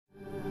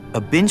A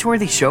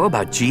binge-worthy show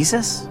about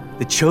Jesus?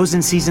 The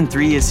Chosen Season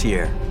 3 is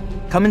here.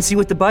 Come and see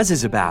what the buzz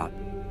is about.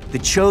 The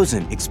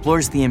Chosen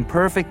explores the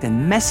imperfect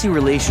and messy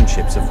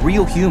relationships of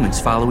real humans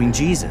following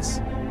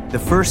Jesus. The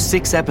first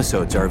 6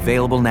 episodes are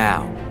available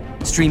now.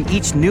 Stream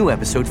each new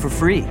episode for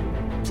free.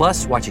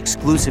 Plus, watch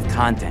exclusive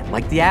content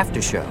like The After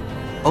Show,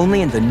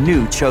 only in the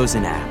new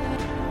Chosen app.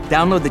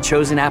 Download the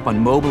Chosen app on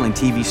mobile and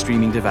TV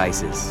streaming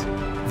devices.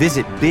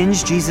 Visit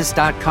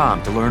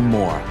bingejesus.com to learn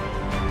more.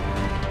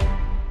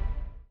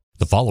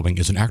 The following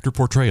is an actor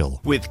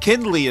portrayal. With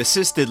Kindly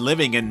Assisted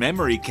Living and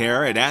Memory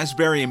Care at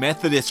Asbury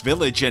Methodist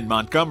Village in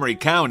Montgomery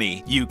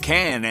County, you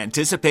can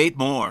anticipate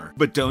more.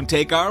 But don't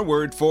take our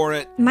word for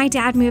it. My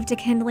dad moved to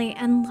Kindly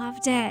and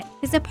loved it.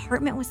 His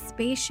apartment was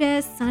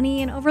spacious,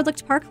 sunny, and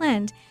overlooked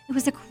Parkland. It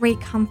was a great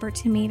comfort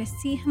to me to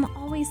see him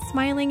always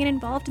smiling and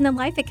involved in the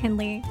life at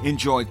Kindly.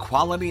 Enjoy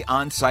quality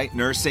on-site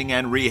nursing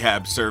and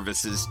rehab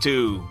services,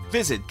 too.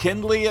 Visit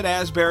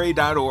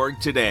kindleyAtAsbury.org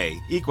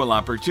today. Equal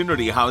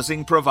Opportunity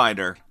Housing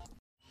Provider.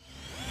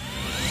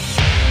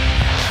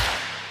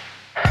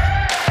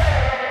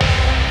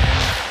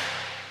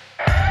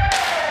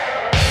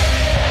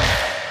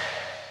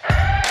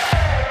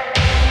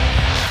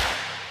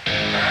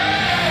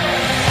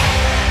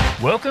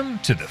 Welcome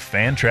to the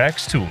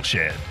Fantrax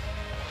Toolshed,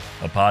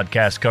 a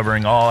podcast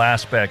covering all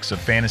aspects of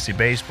fantasy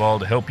baseball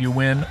to help you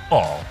win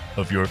all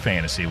of your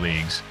fantasy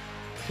leagues.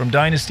 From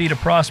dynasty to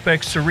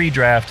prospects to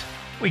redraft,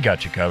 we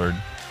got you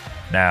covered.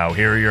 Now,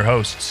 here are your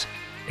hosts,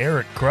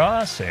 Eric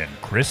Cross and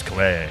Chris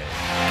Clay.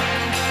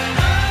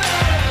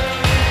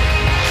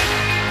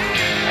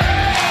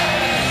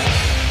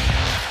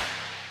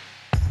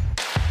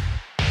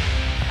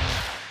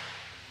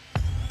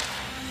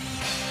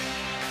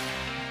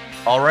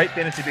 All right,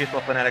 fantasy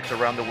baseball fanatics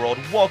around the world,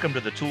 welcome to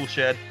the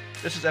Toolshed.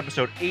 This is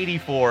episode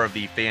 84 of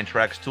the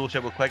Fantrax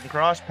Toolshed with Clay and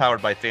Cross,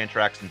 powered by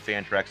Fantrax and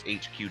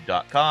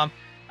FantraxHQ.com.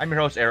 I'm your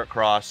host, Eric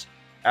Cross.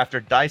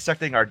 After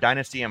dissecting our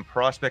dynasty and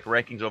prospect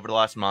rankings over the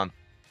last month,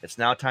 it's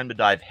now time to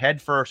dive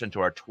headfirst into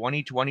our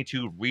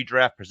 2022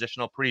 redraft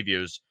positional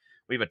previews.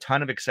 We have a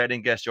ton of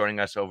exciting guests joining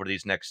us over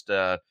these next,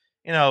 3-4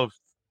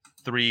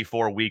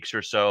 weeks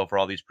or so for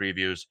all these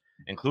previews,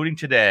 including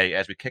today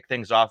as we kick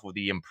things off with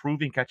the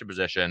improving catcher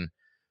position.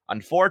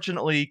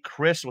 Unfortunately,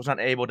 Chris was not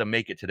able to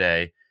make it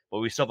today, but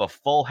we still have a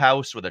full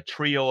house with a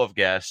trio of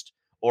guests,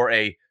 or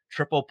a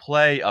triple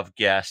play of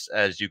guests,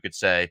 as you could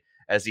say,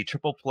 as the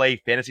triple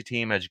play fantasy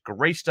team has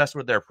graced us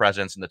with their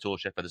presence in the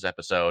Toolshed for this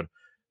episode.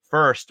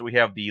 First, we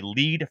have the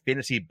lead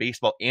fantasy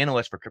baseball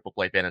analyst for Triple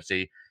Play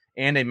Fantasy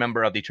and a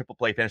member of the Triple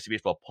Play Fantasy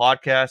Baseball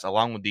podcast,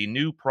 along with the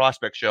new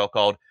prospect show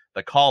called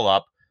The Call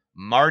Up.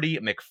 Marty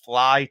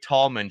McFly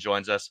Tallman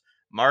joins us.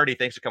 Marty,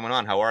 thanks for coming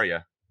on. How are you?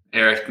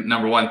 Eric,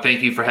 number one,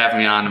 thank you for having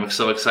me on. I'm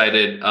so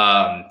excited.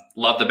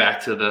 Love the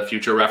Back to the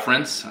Future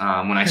reference.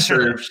 When I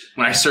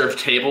served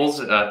tables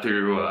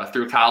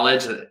through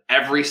college,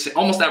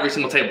 almost every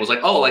single table was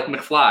like, oh, like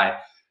McFly.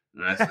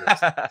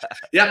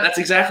 Yeah, that's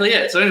exactly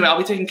it. So anyway, I'll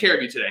be taking care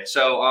of you today.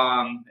 So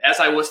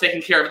as I was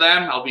taking care of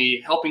them, I'll be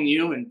helping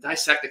you and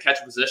dissect the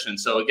catcher position.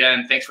 So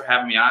again, thanks for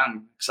having me on.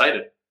 I'm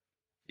excited.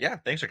 Yeah,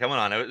 thanks for coming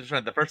on. It was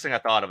the first thing I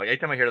thought of. Like,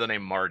 anytime I hear the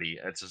name Marty,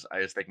 I just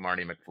think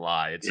Marty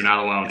McFly. You're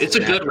not alone. It's a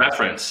good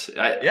reference.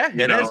 It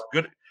is.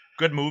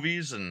 Good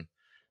movies and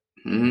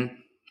it's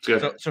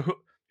good. So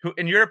who,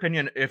 in your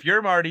opinion, if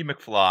you're Marty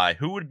McFly,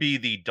 who would be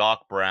the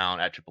Doc Brown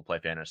at Triple Play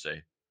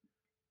Fantasy?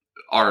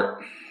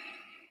 Art.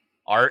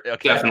 Okay.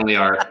 Definitely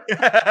Art.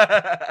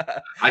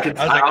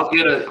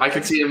 I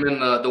could see him in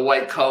the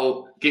white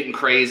coat getting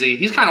crazy.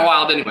 He's kind of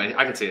wild anyway.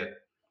 I could see it.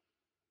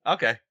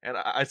 Okay, and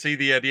I see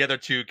the other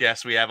two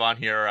guests we have on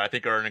here, I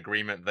think, are in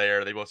agreement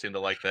there. They both seem to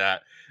like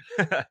that.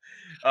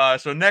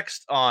 So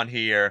next on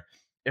here,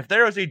 if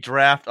there was a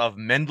draft of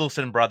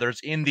Mendelson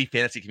brothers in the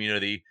fantasy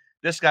community,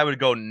 this guy would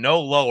go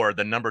no lower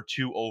than number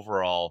 2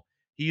 overall.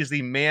 He is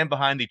the man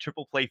behind the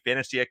Triple Play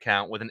Fantasy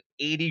account with an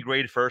 80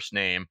 grade first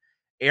name.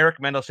 Eric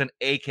Mendelson,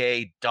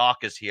 a.k.a.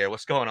 Doc, is here.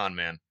 What's going on,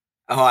 man?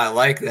 Oh, I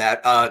like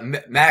that.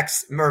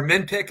 Max, or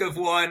min pick of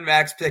 1,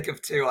 max pick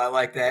of 2. I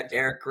like that.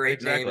 Eric,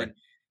 great name.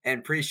 And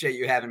appreciate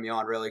you having me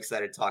on. Really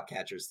excited to talk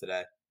catchers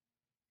today.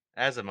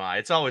 As am I.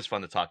 It's always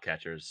fun to talk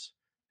catchers.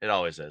 It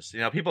always is.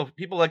 You know,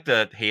 people like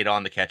to hate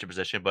on the catcher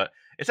position, but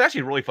it's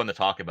actually really fun to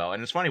talk about.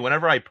 And it's funny,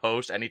 whenever I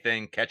post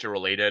anything catcher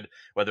related,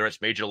 whether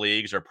it's major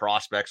leagues or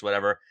prospects,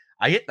 whatever,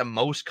 I get the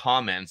most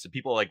comments of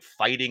people like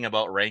fighting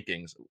about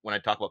rankings when I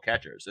talk about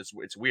catchers.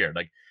 It's weird.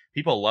 Like,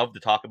 people love to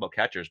talk about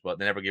catchers, but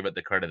they never give it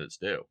the credit it's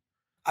due.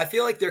 I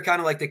feel like they're kind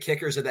of like the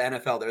kickers of the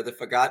NFL. They're the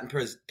forgotten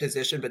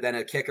position, but then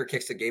a kicker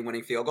kicks a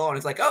game-winning field goal, and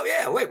it's like, oh,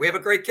 yeah, wait, we have a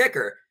great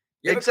kicker.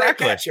 You have a great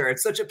catcher.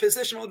 It's such a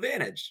positional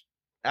advantage.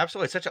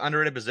 Absolutely. It's such an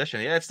underrated position.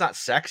 Yeah, it's not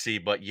sexy,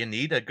 but you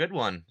need a good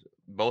one,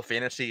 both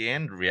fantasy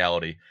and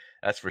reality.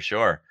 That's for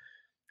sure.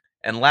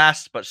 And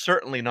last, but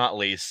certainly not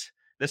least,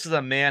 this is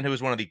a man who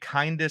is one of the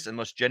kindest and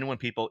most genuine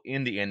people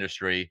in the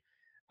industry,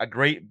 a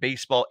great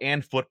baseball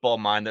and football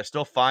mind that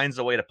still finds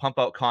a way to pump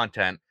out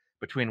content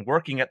between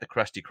working at the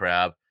Krusty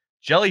Krab,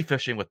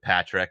 jellyfishing with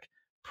Patrick,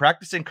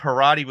 practicing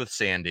karate with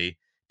Sandy,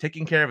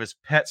 taking care of his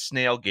pet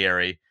snail,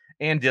 Gary,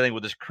 and dealing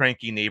with his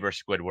cranky neighbor,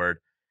 Squidward.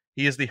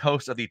 He is the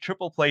host of the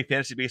Triple Play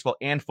Fantasy Baseball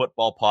and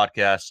Football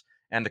podcast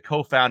and the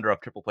co-founder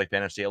of Triple Play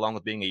Fantasy, along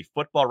with being a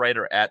football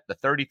writer at the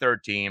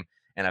 33rd Team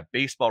and a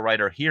baseball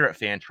writer here at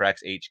Fantrax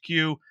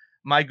HQ.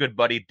 My good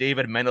buddy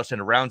David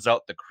Mendelson rounds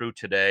out the crew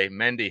today.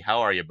 Mendy, how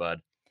are you, bud?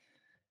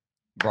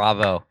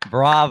 Bravo.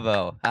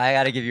 I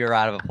got to give you a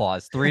round of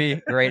applause. 3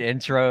 great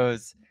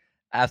intros.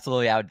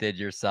 Absolutely outdid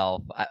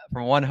yourself.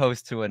 From one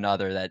host to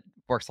another that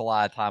works a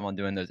lot of time on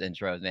doing those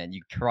intros, man.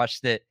 You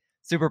crushed it.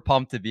 Super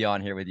pumped to be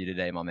on here with you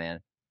today, my man.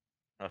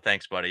 Oh,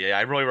 thanks, buddy. Yeah,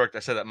 I really worked. I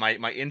said that my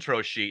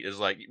intro sheet is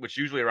like, which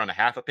usually around a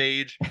half a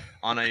page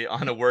on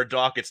a Word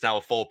doc. It's now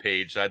a full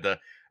page. So I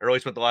really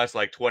spent the last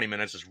like 20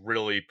 minutes just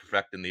really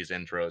perfecting these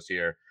intros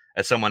here.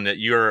 As someone that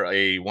you're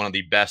one of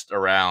the best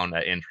around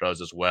at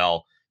intros as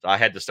well. So I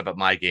had to step up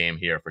my game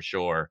here for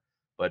sure.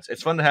 But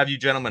it's fun to have you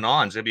gentlemen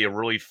on. It's going to be a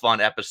really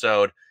fun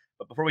episode.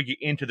 But before we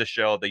get into the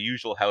show, the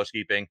usual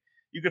housekeeping,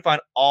 you can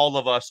find all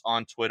of us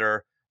on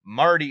Twitter.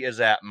 Marty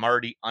is at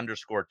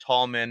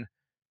Marty_Tallman.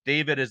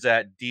 David is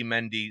at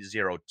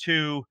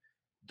DMendy02.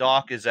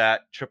 Doc is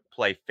at Triple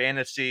Play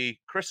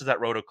Fantasy. Chris is at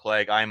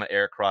RotoClegg. I'm at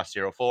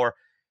Aircross04.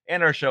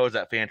 And our show is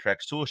at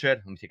Fantrax Toolshed.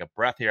 Let me take a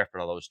breath here after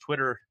all those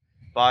Twitter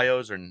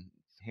bios and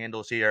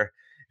handles here.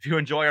 If you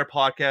enjoy our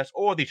podcast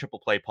or the Triple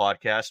Play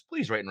podcast,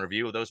 please rate and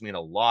review. Those mean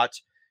a lot.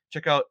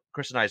 Check out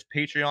Chris and I's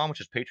Patreon,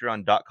 which is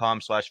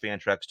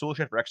patreon.com/Fantrax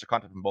Toolshed for extra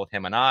content from both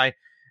him and I.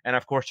 And,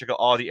 of course, check out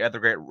all the other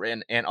great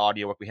written and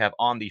audio work we have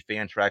on the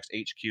Fantrax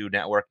HQ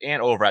network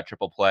and over at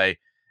Triple Play,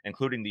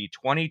 including the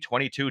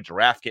 2022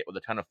 draft kit with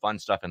a ton of fun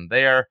stuff in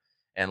there.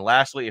 And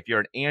lastly, if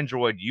you're an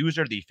Android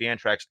user, the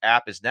Fantrax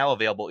app is now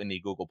available in the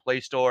Google Play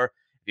Store.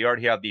 If you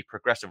already have the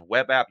Progressive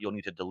Web app, you'll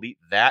need to delete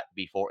that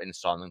before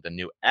installing the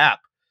new app.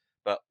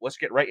 But let's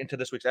get right into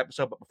this week's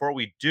episode. But before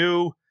we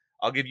do,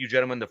 I'll give you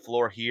gentlemen the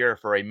floor here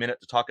for a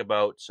minute to talk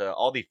about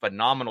all the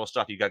phenomenal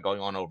stuff you got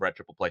going on over at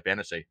Triple Play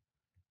Fantasy.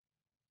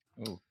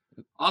 Ooh.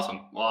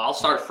 Awesome. Well, I'll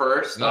start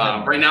first.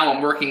 Right now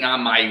I'm working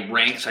on my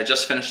ranks. I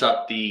just finished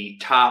up the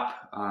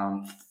top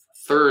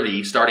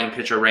 30 starting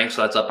pitcher ranks.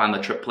 So that's up on the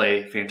Triple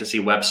Play Fantasy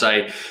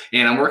website.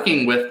 And I'm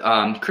working with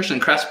Christian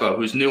Crespo,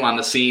 who's new on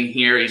the scene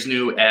here. He's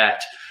new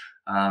at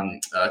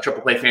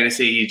Triple Play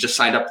Fantasy. He just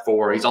signed up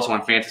he's also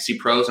on Fantasy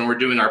Pros, and we're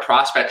doing our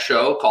prospect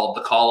show called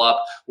The Call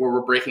Up, where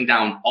we're breaking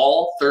down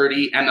all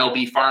 30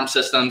 MLB farm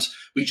systems.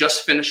 We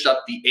just finished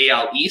up the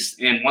AL East,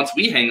 and once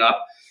we hang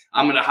up,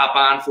 I'm going to hop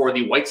on for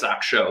the White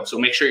Sox show. So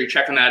make sure you're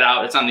checking that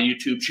out. It's on the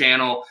YouTube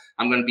channel.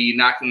 I'm going to be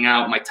knocking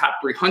out my top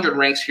 300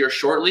 ranks here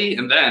shortly,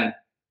 and then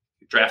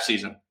draft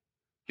season.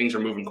 Things are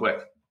moving quick.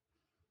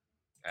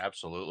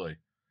 Absolutely.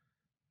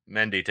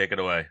 Mendy, take it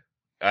away.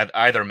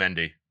 Either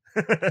Mendy.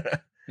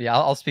 Yeah,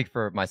 I'll speak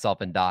for myself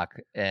and Doc.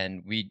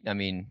 And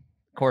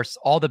of course,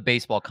 all the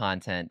baseball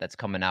content that's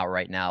coming out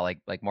right now,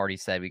 like Marty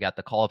said, we got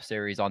the call-up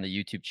series on the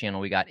YouTube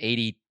channel. We got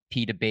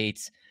ADP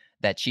debates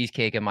that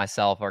Cheesecake and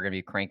myself are going to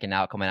be cranking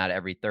out, coming out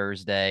every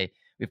Thursday.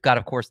 We've got,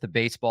 of course, the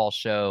baseball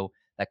show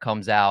that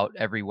comes out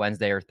every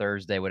Wednesday or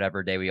Thursday,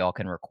 whatever day we all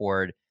can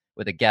record,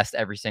 with a guest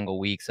every single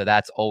week. So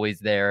that's always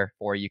there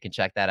for you. You can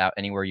check that out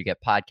anywhere you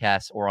get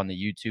podcasts or on the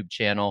YouTube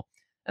channel.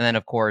 And then,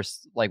 of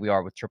course, like we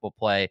are with Triple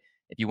Play,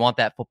 if you want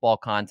that football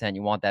content,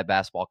 you want that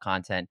basketball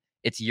content,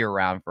 it's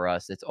year-round for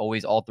us. It's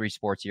always all 3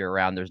 sports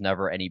year-round. There's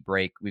never any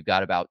break. We've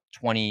got about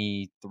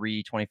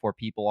 23, 24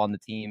 people on the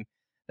team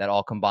that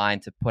all combine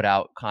to put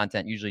out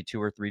content, usually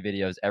 2 or 3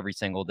 videos every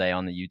single day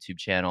on the YouTube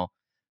channel.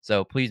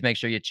 So please make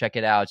sure you check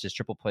it out. It's just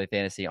Triple Play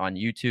Fantasy on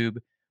YouTube,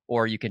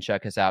 or you can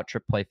check us out,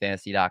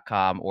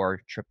 tripleplayfantasy.com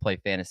or Triple Play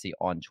Fantasy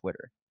on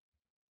Twitter.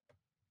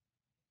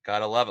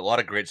 Gotta love it. A lot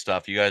of great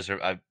stuff. You guys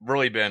I've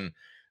really been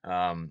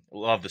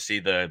love to see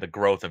the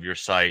growth of your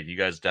site. You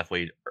guys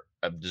definitely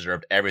have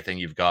deserved everything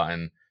you've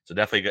gotten. So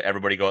definitely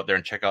everybody go out there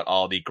and check out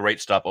all the great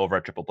stuff over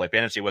at Triple Play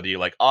Fantasy, whether you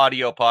like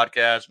audio,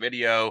 podcast,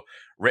 video,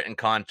 written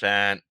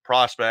content,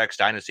 prospects,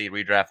 dynasty,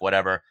 redraft,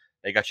 whatever.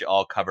 They got you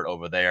all covered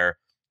over there.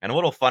 And a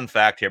little fun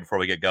fact here before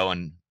we get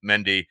going,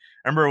 Mendy.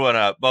 Remember when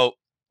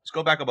let's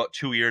go back about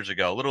 2 years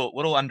ago,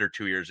 little under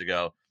 2 years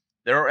ago,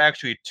 there were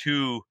actually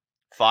 2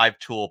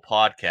 5-tool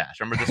podcasts.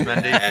 Remember this,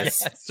 Mendy?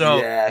 Yes. So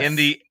yes.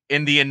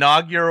 in the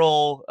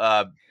inaugural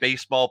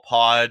baseball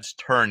pods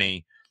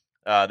tourney,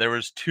 there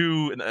was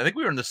 2, and I think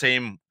we were in the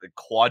same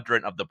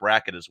quadrant of the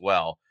bracket as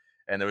well.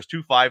 And there was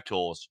 2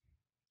 5-tools.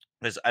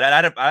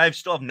 I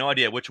still have no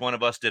idea which one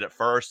of us did it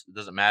first. It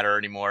doesn't matter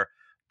anymore.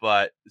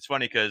 But it's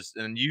funny because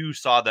you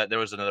saw that there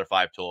was another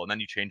 5-tool, and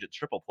then you changed it to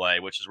Triple Play,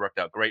 which has worked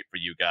out great for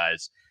you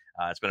guys.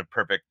 It's been a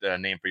perfect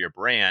name for your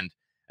brand.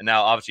 And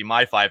now, obviously,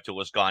 my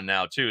 5-tool is gone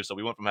now too. So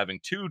we went from having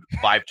 2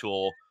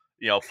 5-tool,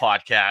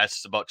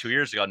 podcasts about 2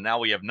 years ago. Now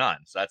we have none.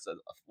 So that's a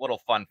little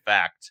fun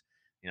fact,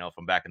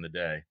 from back in the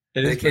day.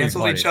 They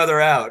canceled each other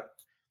out.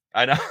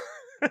 I know.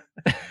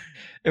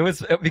 It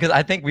was because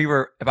I think we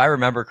were, if I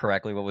remember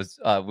correctly, what was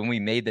when we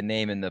made the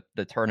name and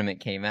the tournament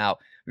came out,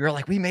 we were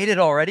like, we made it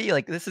already.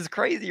 Like, this is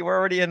crazy. We're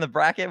already in the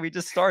bracket. We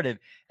just started.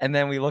 And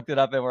then we looked it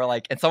up and we're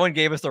like, and someone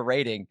gave us a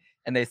rating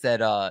and they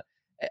said,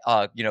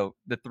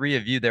 the three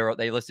of you,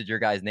 they listed your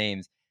guys'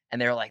 names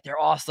and they were like, they're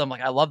awesome.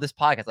 Like, I love this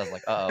podcast. I was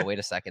like, oh, wait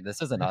a second.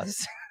 This isn't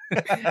us.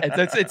 And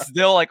so it's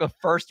still like a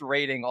first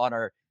rating on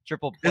our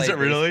triple play. Is it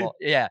really? Baseball.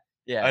 Yeah.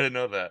 Yeah. I didn't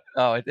know that.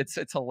 Oh,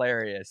 it's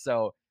hilarious.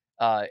 So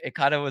it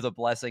kind of was a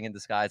blessing in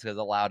disguise because it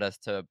allowed us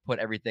to put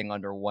everything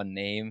under one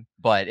name,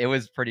 but it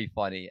was pretty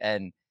funny.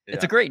 And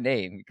it's a great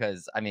name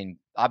because, I mean,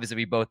 obviously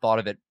we both thought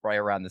of it right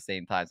around the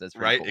same time. So it's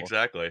right. Cool.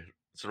 Exactly.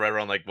 So right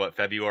around like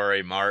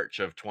February, March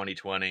of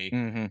 2020.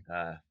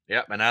 Mm-hmm.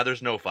 Yeah. And now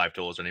there's no 5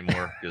 tools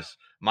anymore because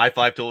my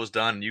 5 tool is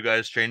done. You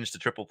guys changed to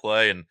triple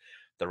play and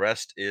the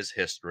rest is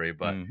history.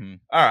 But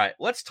all right,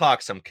 let's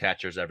talk some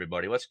catchers,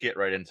 everybody. Let's get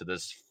right into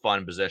this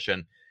fun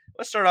position.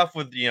 Let's start off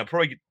with, before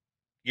we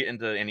get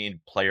into any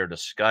player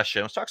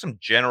discussion, let's talk some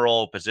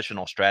general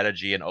positional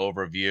strategy and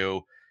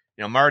overview.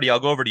 Marty, I'll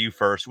go over to you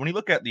first. When you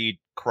look at the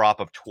crop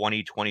of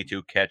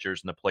 2022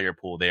 catchers in the player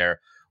pool there,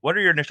 what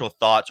are your initial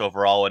thoughts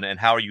overall, and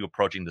how are you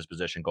approaching this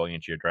position going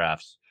into your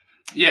drafts?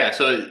 Yeah,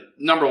 so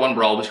number one,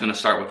 we're always going to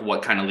start with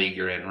what kind of league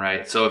you're in,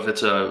 right? So if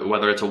it's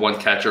whether it's a 1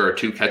 catcher or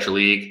 2 catcher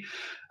league,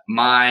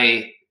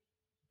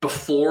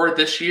 before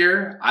this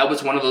year, I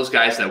was one of those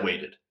guys that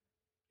waited.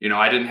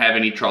 I didn't have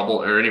any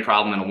trouble or any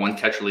problem in a 1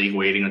 catcher league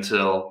waiting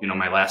until,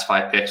 my last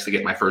 5 picks to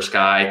get my first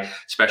guy,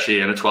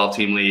 especially in a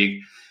 12-team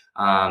league.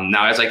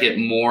 Now, as I get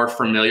more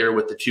familiar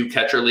with the 2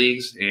 catcher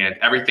leagues and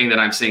everything that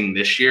I'm seeing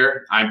this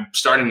year, I'm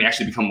starting to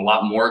actually become a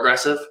lot more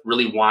aggressive,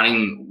 really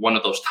wanting one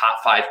of those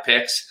top 5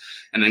 picks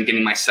and then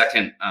getting my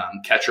second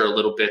catcher a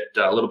little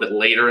bit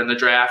later in the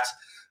draft.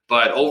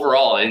 But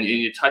overall, and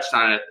you touched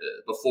on it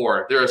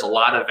before, there is a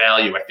lot of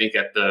value, I think,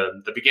 at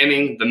the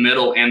beginning, the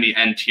middle, and the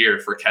end tier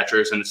for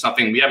catchers. And it's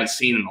something we haven't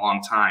seen in a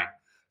long time.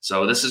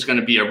 So this is going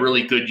to be a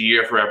really good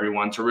year for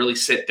everyone to really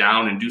sit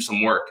down and do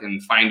some work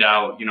and find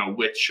out,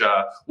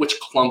 which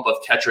clump of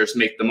catchers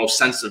make the most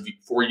sense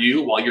for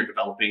you while you're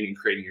developing and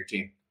creating your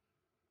team.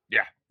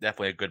 Yeah,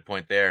 definitely a good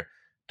point there.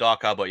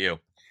 Doc, how about you?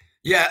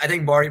 Yeah, I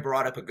think Marty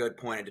brought up a good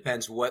point. It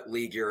depends what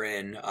league you're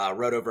in,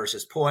 roto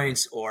versus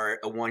points or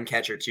a 1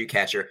 catcher, 2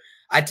 catcher.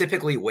 I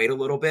typically wait a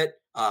little bit.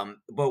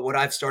 But what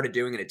I've started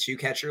doing in a 2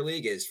 catcher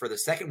league is for the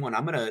second one,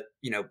 I'm going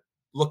to,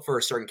 look for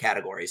a certain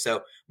category.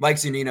 So Mike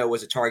Zunino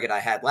was a target I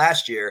had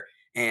last year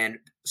and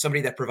somebody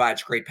that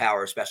provides great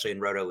power, especially in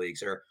roto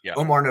leagues. Or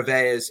Omar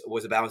Narvaez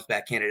was a bounce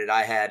back candidate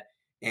I had,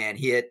 and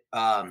he hit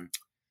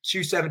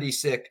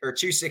 276 or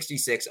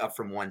 266 up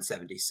from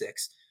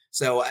 176.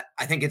 So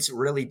I think it's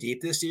really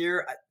deep this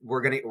year.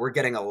 We're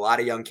getting a lot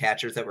of young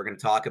catchers that we're going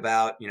to talk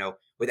about,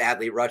 with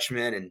Adley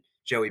Rutschman and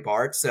Joey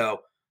Bart.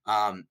 So,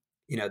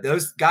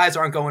 those guys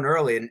aren't going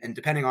early, and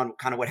depending on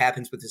kind of what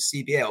happens with the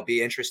CBA, it'll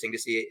be interesting to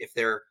see if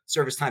their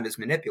service time is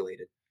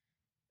manipulated.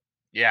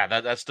 Yeah,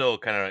 that still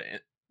kind of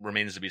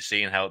remains to be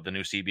seen how the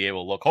new CBA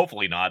will look.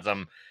 Hopefully not.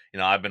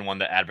 I've been one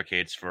that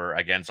advocates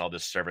against all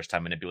this service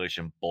time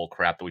manipulation bull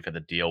crap that we've had to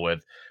deal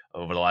with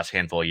over the last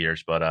handful of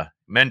years. But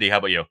Mendy, how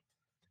about you?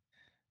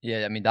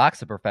 Yeah, I mean,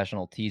 Doc's a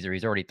professional teaser.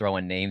 He's already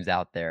throwing names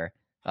out there.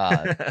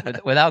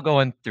 Without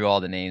going through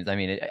all the names, I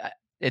mean,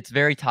 it's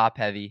very top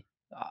heavy.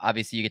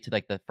 Obviously, you get to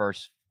like the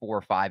first 4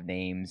 or 5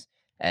 names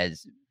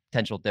as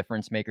potential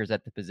difference makers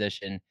at the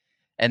position.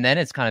 And then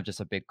it's kind of just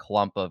a big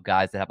clump of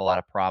guys that have a lot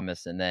of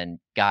promise. And then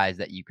guys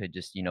that you could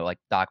just, like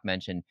Doc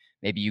mentioned,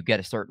 maybe you get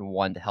a certain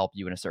one to help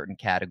you in a certain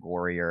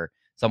category, or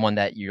someone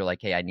that you're like,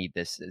 hey, I need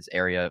this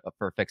area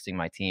for fixing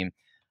my team.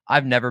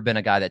 I've never been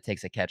a guy that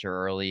takes a catcher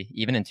early.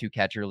 Even in 2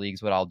 catcher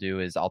leagues, what I'll do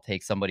is I'll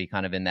take somebody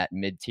kind of in that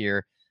mid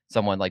tier,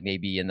 someone like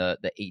maybe in the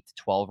 8 to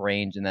 12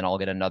 range, and then I'll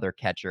get another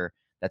catcher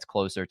that's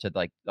closer to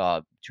like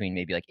between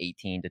maybe like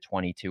 18 to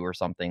 22 or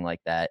something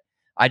like that.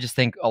 I just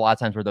think a lot of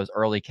times where those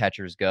early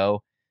catchers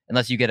go,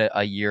 unless you get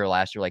a year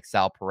last year like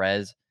Sal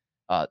Perez,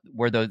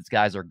 where those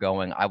guys are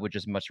going, I would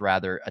just much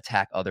rather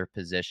attack other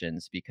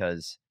positions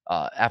because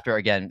after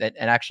again, and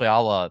actually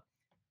I'll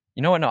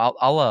no, I'm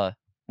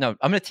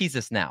going to tease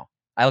this now.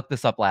 I looked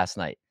this up last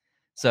night.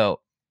 So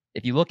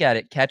if you look at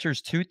it,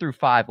 catchers 2 through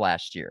 5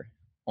 last year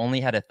only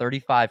had a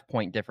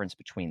 35-point difference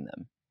between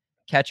them.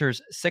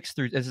 Catchers 6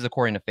 through, this is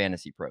according to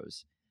Fantasy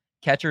Pros,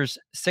 catchers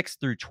 6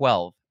 through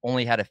 12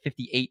 only had a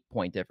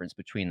 58-point difference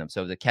between them.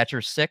 So the catcher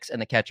 6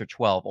 and the catcher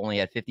 12 only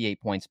had 58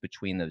 points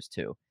between those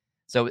two.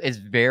 So it's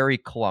very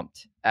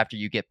clumped after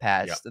you get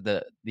past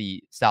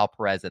the Sal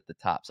Perez at the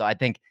top. So I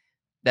think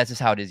that's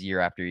just how it is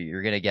year after year.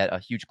 You're going to get a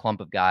huge clump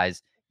of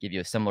guys, give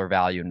you a similar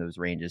value in those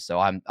ranges. So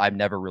I've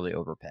never really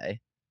overpay.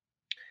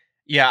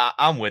 Yeah,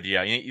 I'm with you.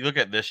 You look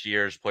at this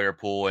year's player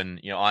pool, and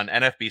on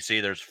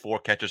NFBC there's 4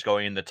 catchers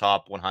going in the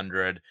top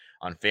 100.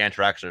 On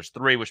Fantrax there's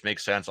 3, which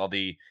makes sense. All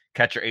the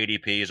catcher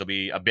ADPs will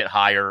be a bit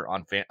higher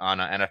on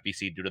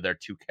NFBC due to their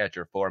 2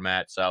 catcher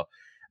format. So,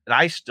 and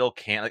I still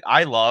can't.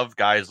 I love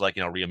guys like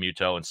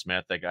Realmuto and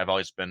Smith. Like I've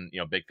always been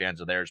big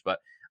fans of theirs, but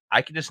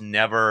I can just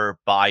never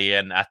buy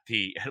in at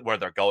where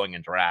they're going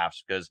in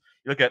drafts because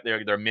you look at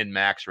their min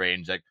max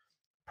range. Like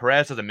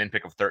Perez has a min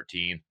pick of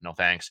 13. No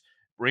thanks.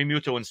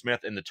 Realmuto and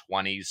Smith in the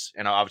 20s,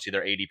 and obviously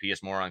their ADP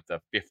is more like the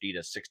 50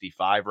 to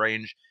 65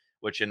 range,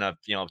 which in a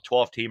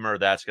 12-teamer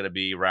that's going to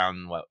be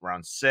around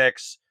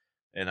 6.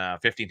 in a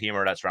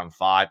 15-teamer that's around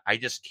 5. I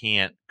just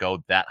can't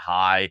go that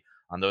high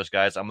on those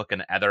guys. I'm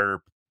looking at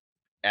other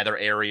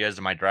areas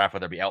in my draft,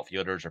 whether it be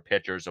outfielders or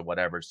pitchers or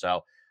whatever.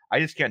 So I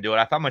just can't do it.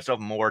 I found myself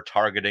more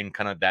targeting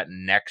kind of that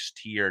next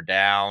tier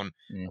down,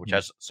 which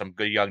has some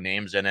good young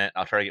names in it.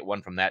 I'll try to get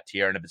one from that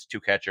tier. And if it's 2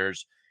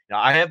 catchers,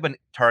 I have been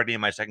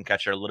targeting my second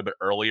catcher a little bit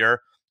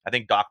earlier. I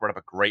think Doc brought up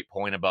a great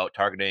point about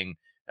targeting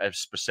a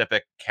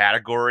specific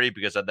category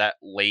because of that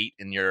late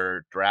in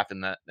your draft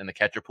in the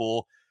catcher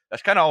pool.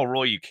 That's kind of all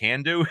really you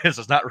can do. Is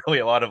there's not really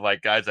a lot of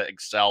like guys that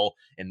excel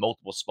in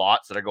multiple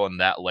spots that are going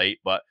that late,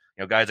 but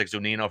guys like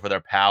Zunino for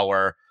their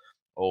power,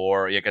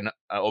 or you can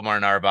Omar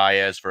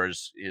Narvaez for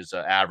his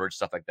average,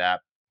 stuff like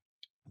that.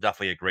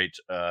 Definitely a great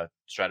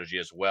strategy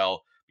as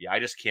well. Yeah, I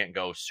just can't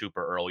go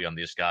super early on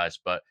these guys.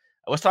 But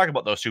let's talk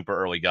about those super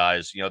early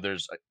guys.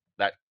 There's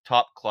that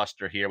top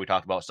cluster here. We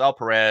talked about Sal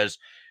Perez,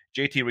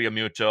 JT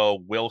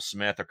Realmuto, Will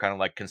Smith are kind of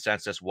like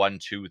consensus 1,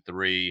 2,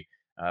 3,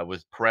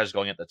 with Perez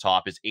going at the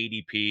top. His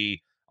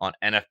ADP on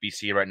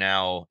NFBC right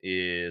now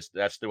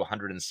that's through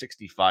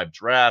 165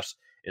 drafts,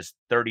 is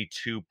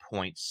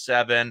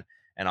 32.7,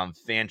 and on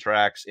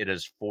Fantrax it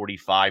is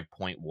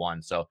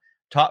 45.1. So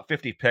top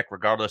 50 pick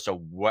regardless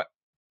of what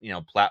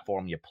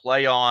platform you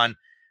play on.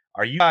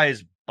 Are you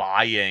guys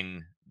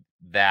buying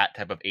that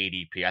type of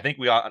ADP? I think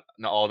we all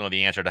know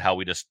the answer to how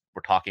we're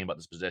talking about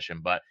this position,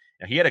 but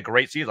he had a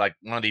great season, like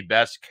one of the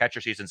best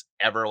catcher seasons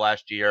ever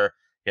last year.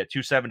 He had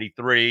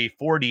 273,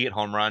 48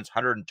 home runs,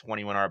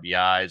 121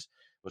 RBIs,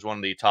 was one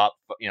of the top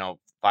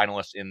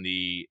finalists in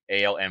the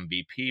AL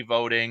MVP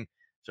voting.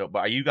 So, but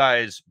are you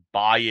guys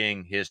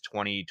buying his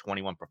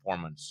 2021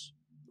 performance?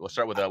 We'll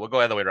start with we'll go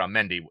the other way around.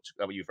 Mendy,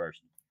 how about you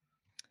first?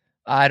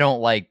 I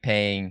don't like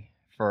paying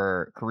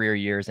for career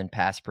years and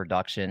past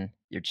production.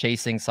 You're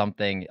chasing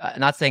something.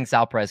 Not saying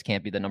Sal Perez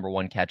can't be the number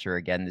 1 catcher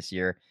again this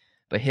year,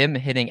 but him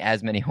hitting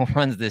as many home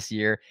runs this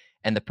year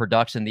and the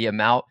production, the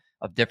amount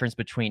of difference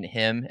between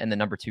him and the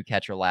number 2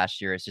 catcher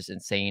last year is just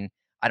insane.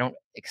 I don't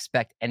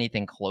expect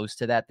anything close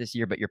to that this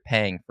year, but you're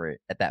paying for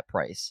it at that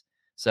price.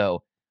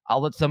 So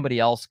I'll let somebody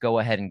else go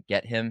ahead and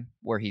get him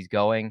where he's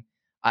going.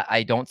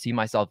 I don't see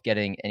myself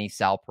getting any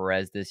Sal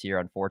Perez this year,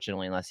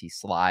 unfortunately, unless he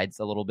slides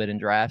a little bit in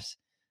drafts.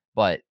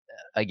 But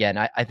again,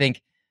 I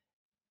think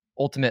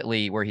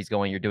ultimately where he's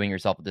going, you're doing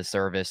yourself a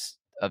disservice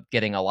of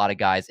getting a lot of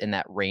guys in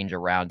that range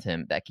around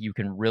him that you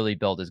can really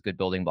build as good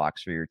building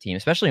blocks for your team,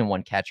 especially in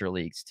 1 catcher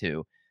leagues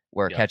too,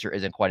 where a catcher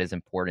isn't quite as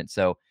important.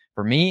 So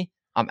for me,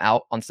 I'm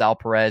out on Sal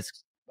Perez.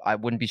 I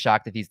wouldn't be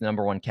shocked if he's the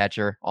number 1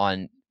 catcher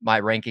on my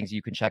rankings.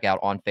 You can check out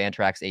on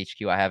Fantrax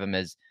HQ. I have him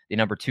as the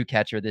number 2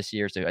 catcher this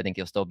year, so I think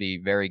he'll still be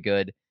very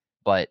good.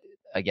 But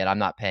again, I'm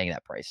not paying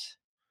that price.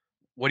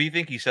 What do you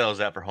think he settles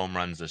at for home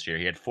runs this year?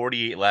 He had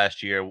 48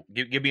 last year.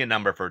 Give me a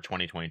number for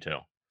 2022.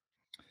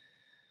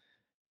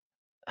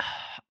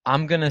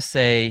 I'm going to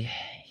say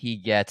he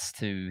gets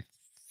to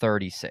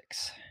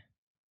 36.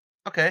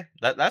 Okay,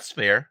 that's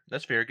fair.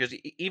 That's fair because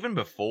even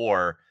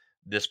before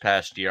this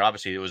past year,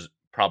 obviously it was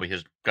probably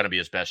going to be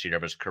his best year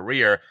of his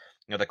career.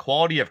 The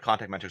quality of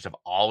contact metrics have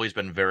always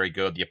been very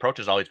good. The approach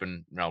has always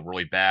been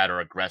really bad or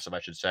aggressive, I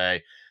should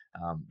say.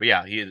 But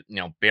yeah, he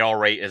barrel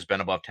rate has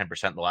been above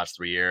 10% the last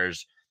 3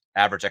 years.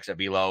 Average exit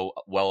velo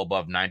well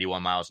above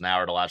 91 miles an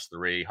hour the last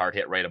 3. Hard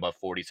hit rate above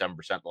 47%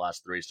 the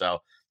last 3. So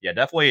yeah,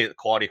 definitely the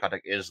quality of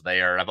contact is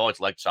there. And I've always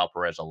liked Sal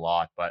Perez a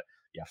lot, but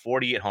yeah,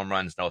 48 home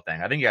runs, no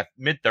thing. I think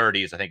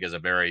mid-30s, I think is a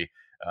very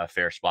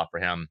fair spot for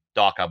him.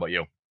 Doc, how about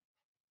you?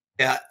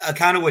 Yeah,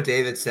 kind of what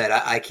David said.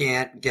 I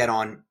can't get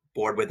on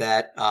board with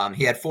that.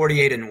 He had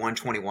 48 and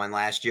 121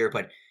 last year,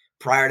 but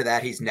prior to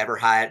that, he's never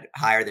had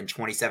higher than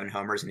 27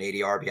 homers and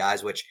 80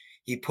 RBIs, which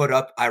he put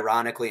up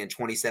ironically in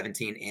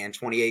 2017 and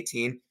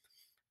 2018.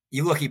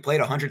 He played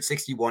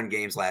 161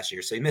 games last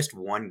year, so he missed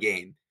 1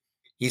 game.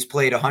 He's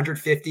played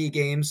 150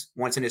 games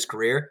once in his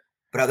career,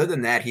 but other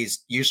than that,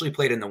 he's usually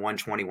played in the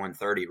 120,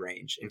 130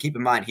 range. And keep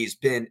in mind, he's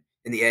been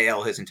in the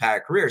AL his entire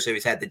career, so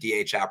he's had the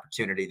DH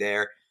opportunity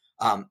there.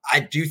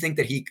 I do think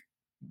that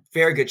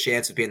very good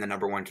chance of being the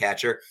number 1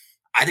 catcher.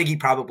 I think he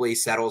probably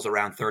settles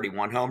around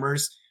 31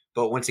 homers,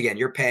 but once again,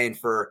 you're paying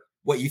for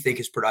what you think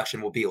his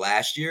production will be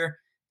last year.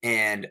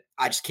 And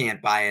I just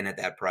can't buy in at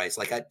that price.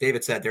 Like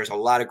David said, there's a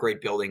lot of great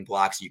building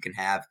blocks you can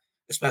have,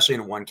 especially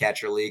in a 1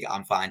 catcher league.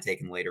 I'm fine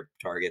taking later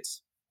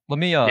targets. Let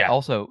me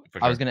also,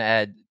 I was going to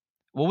add,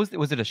 was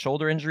it a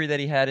shoulder injury that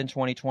he had in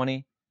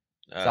 2020?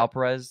 Sal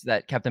Perez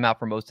that kept him out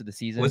for most of the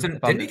season.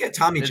 Didn't he get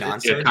Tommy John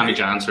surgery? Tommy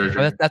John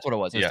surgery. Oh, that's what it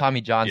was. It was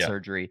Tommy John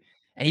surgery.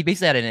 And he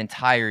basically had an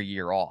entire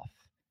year off.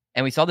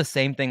 And we saw the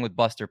same thing with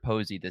Buster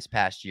Posey this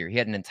past year. He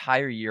had an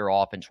entire year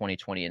off in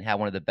 2020 and had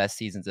one of the best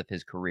seasons of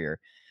his career.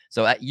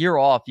 So at year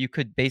off, you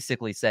could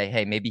basically say,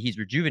 hey, maybe he's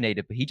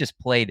rejuvenated, but he just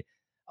played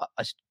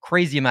a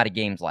crazy amount of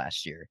games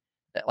last year.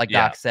 Like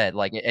Doc said,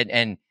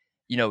 and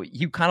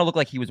he kind of looked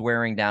like he was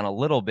wearing down a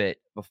little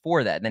bit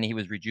before that. And then he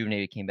was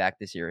rejuvenated, came back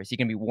this year. Is he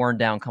going to be worn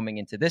down coming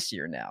into this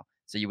year now?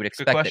 So you would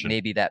expect that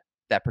maybe that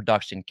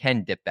production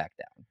can dip back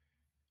down.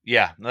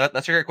 Yeah,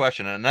 that's a great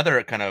question. And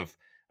another kind of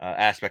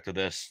aspect of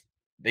this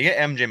they get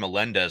MJ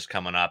Melendez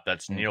coming up.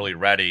 That's nearly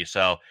ready.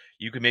 So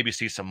you could maybe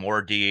see some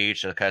more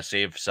DH to kind of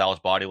save Sal's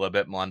body a little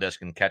bit. Melendez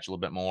can catch a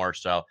little bit more.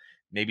 So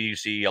maybe you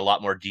see a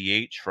lot more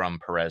DH from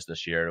Perez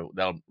this year.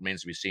 That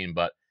remains to be seen.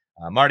 But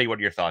Marty, what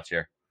are your thoughts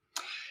here?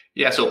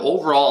 Yeah, so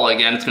overall,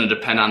 again, it's going to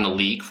depend on the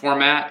league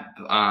format.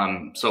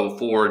 So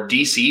for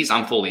DCs,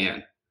 I'm fully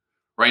in.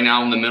 Right now,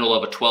 I'm in the middle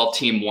of a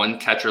 12-team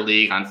one-catcher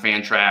league on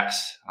Fantrax,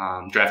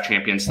 draft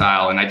champion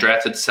style, and I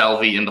drafted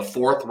Salvi in the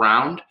 4th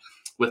round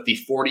with the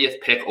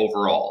 40th pick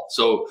overall.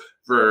 So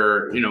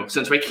for,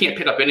 since we can't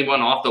pick up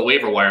anyone off the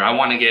waiver wire, I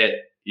want to get,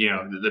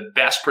 the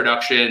best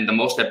production, the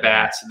most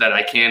at-bats that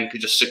I can, to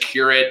just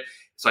secure it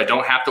so I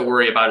don't have to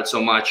worry about it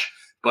so much.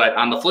 But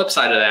on the flip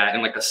side of that,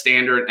 in like a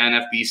standard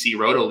NFBC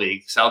Roto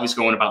League, Salvi's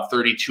going about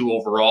 32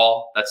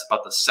 overall. That's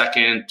about the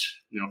second,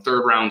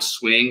 3rd round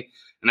swing.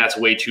 And that's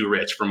way too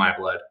rich for my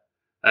blood.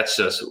 That's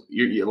just,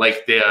 you're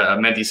like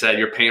Menti said,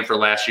 you're paying for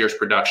last year's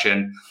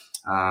production.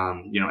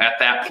 At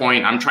that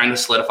point, I'm trying to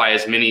solidify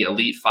as many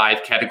Elite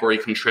 5 category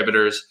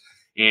contributors.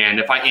 And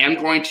if I am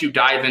going to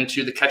dive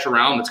into the catcher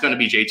realm, it's going to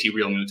be JT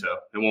Realmuto.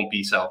 It won't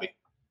be Salvi.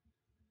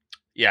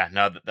 Yeah,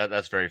 no,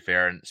 that's very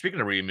fair. And speaking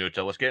of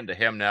Realmuto, let's get into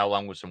him now,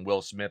 along with some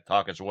Will Smith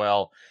talk as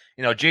well.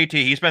 JT,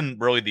 he's been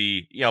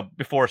really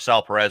before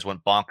Sal Perez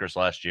went bonkers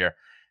last year,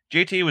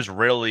 JT was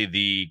really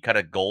the kind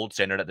of gold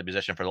standard at the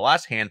position for the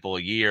last handful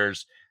of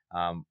years.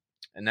 And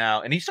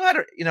he still had,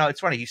 it's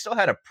funny, he still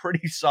had a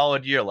pretty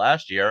solid year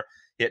last year.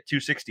 He hit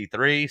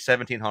 263,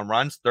 17 home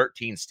runs,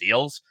 13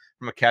 steals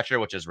from a catcher,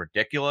 which is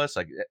ridiculous.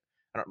 Like,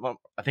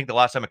 I think the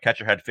last time a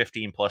catcher had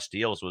 15 plus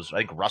steals was, I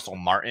think, Russell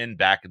Martin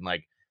back in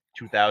like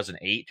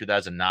 2008,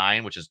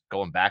 2009, which is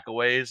going back a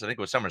ways. I think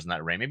it was summers in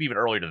that range, maybe even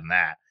earlier than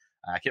that.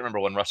 I can't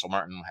remember when Russell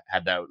Martin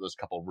had those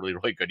couple of really,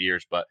 really good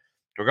years, but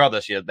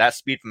regardless, that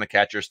speed from the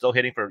catcher, still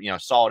hitting for,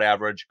 solid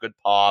average, good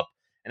pop.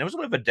 And it was a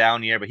little bit of a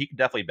down year, but he could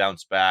definitely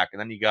bounce back. And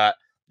then you got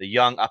the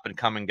young up and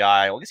coming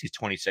guy. Well, I guess he's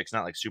 26,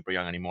 not like super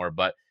young anymore,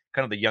 but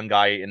kind of the young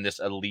guy in this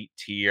elite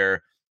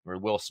tier, or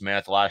Will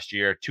Smith last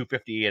year,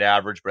 258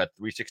 average, but at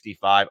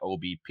 365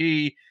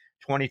 OBP,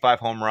 25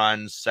 home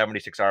runs,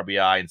 76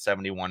 RBI, and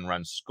 71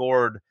 runs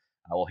scored,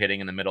 while hitting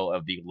in the middle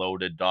of the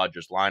loaded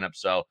Dodgers lineup.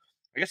 So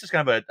I guess it's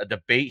kind of a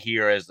debate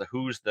here as to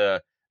who's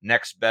the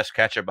next best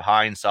catcher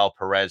behind Sal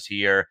Perez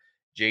here.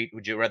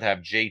 Would you rather have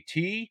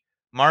JT,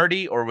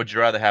 Marty, or would you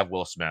rather have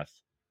Will Smith?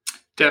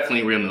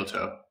 Definitely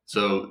Realmuto.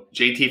 So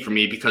JT for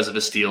me, because of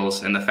his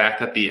steals and the fact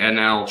that the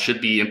NL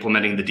should be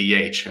implementing the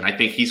DH. And I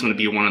think he's going to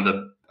be one of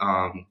the,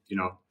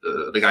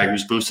 the guy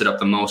who's boosted up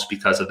the most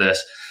because of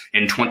this.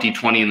 In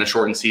 2020, in the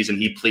shortened season,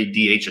 he played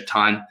DH a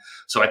ton.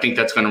 So I think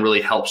that's going to really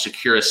help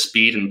secure his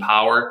speed and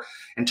power.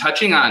 And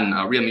touching on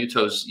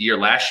Realmuto's year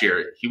last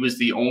year, he was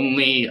the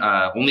only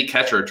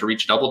catcher to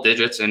reach double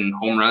digits in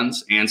home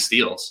runs and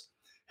steals.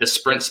 His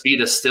sprint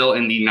speed is still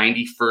in the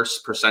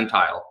 91st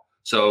percentile.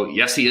 So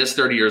yes, he is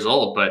 30 years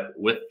old, but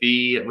with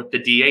the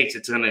DH,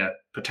 it's going to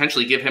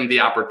potentially give him the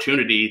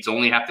opportunity to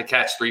only have to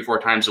catch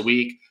 3-4 times a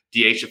week,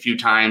 DH a few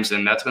times,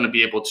 and that's going to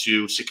be able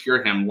to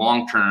secure him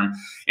long term.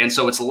 And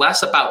so it's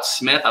less about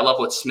Smith. I love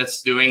what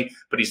Smith's doing,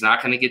 but he's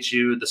not going to get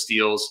you the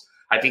steals.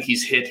 I think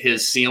he's hit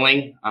his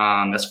ceiling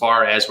as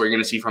far as what you're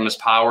going to see from his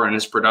power and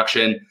his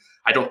production.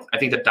 I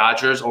think the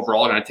Dodgers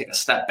overall are going to take a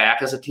step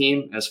back as a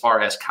team as far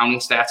as counting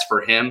stats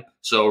for him.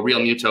 So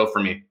Realmuto for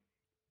me.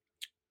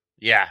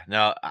 Yeah,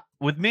 no,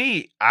 with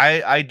me,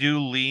 I do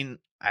lean.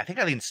 I think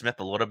I lean Smith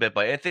a little bit,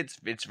 but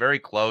it's very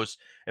close.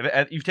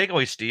 If you take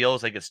away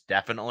steals, like it's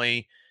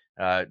definitely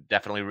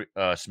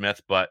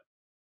Smith. But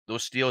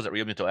those steals that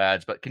Realmuto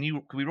adds, but can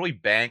we really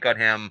bank on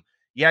him?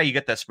 Yeah, you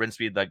get that sprint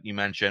speed like you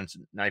mentioned,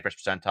 91st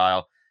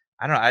percentile.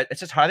 I don't know. It's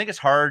just I think it's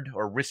hard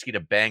or risky to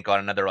bank on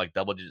another like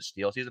double-digit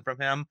steal season from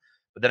him.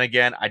 But then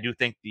again, I do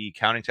think the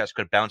counting stats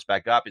could bounce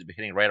back up. He's been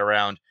hitting right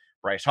around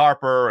Bryce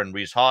Harper and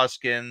Rhys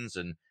Hoskins,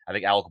 and I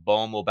think Alec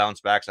Boehm will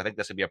bounce back. So I think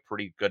this would be a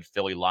pretty good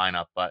Philly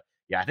lineup. But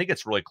yeah, I think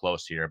it's really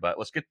close here. But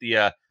let's get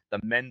the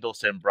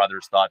Mendelson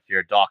brothers' thoughts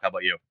here. Doc, how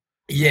about you?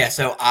 Yeah,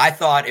 so I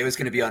thought it was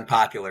going to be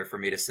unpopular for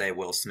me to say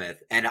Will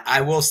Smith, and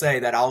I will say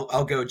that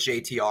I'll go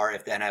JTR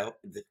if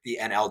the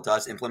NL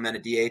does implement a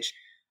DH.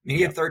 I mean,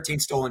 he had 13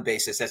 stolen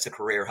bases. That's a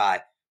career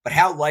high. But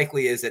how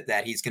likely is it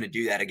that he's going to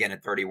do that again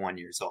at 31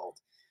 years old?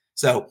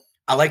 So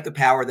I like the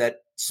power that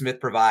Smith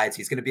provides.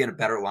 He's going to be in a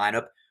better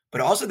lineup, but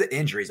also the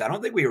injuries. I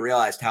don't think we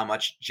realized how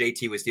much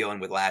JT was dealing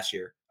with last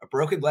year. A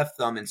broken left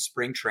thumb in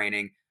spring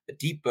training, a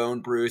deep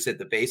bone bruise at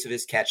the base of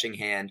his catching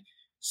hand,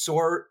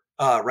 sore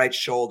right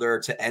shoulder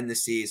to end the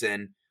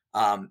season.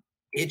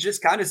 It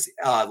just kind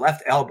of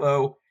left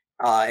elbow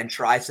and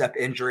tricep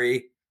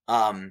injury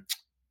in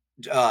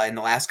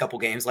the last couple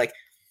games. Like,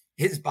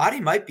 his body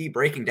might be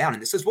breaking down.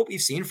 And this is what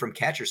we've seen from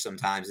catchers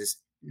sometimes, is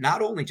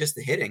not only just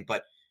the hitting,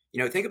 but,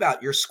 think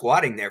about you're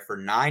squatting there for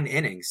 9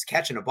 innings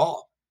catching a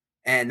ball.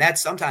 And that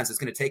sometimes is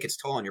going to take its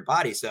toll on your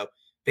body. So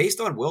based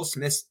on Will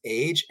Smith's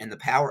age and the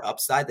power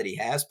upside that he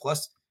has,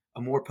 plus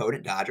a more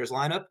potent Dodgers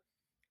lineup,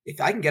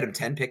 if I can get him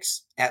 10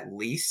 picks at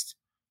least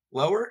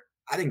lower,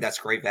 I think that's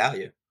great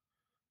value.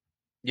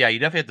 Yeah, you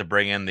definitely have to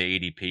bring in the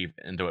ADP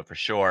into it for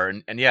sure.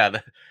 And yeah,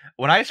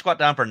 when I squat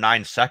down for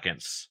 9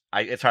 seconds,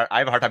 it's hard. I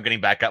have a hard time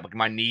getting back up. Like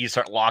my knees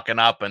start locking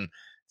up, and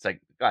it's like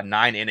God,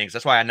 9 innings.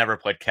 That's why I never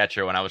played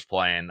catcher when I was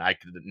playing. I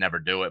could never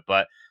do it.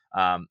 But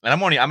and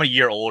I'm a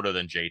year older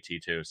than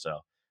JT too. So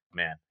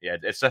man, yeah,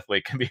 it's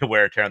definitely can be a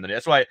wear and tear on the knee.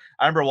 That's why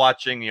I remember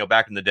watching,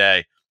 back in the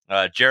day,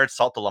 Jared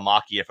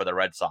Saltalamacchia for the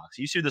Red Sox.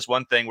 You see this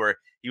one thing where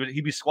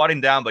he'd be squatting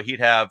down, but he'd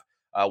have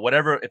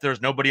whatever, if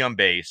there's nobody on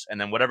base,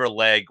 and then whatever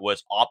leg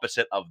was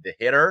opposite of the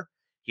hitter,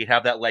 he'd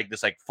have that leg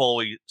just like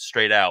fully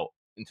straight out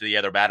into the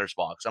other batter's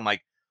box. I'm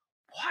like,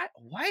 what?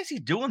 Why is he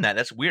doing that?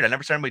 That's weird. I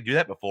never seen anybody do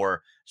that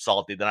before,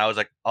 Salty. Then I was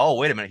like, oh,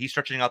 wait a minute. He's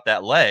stretching out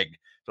that leg.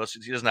 So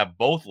he doesn't have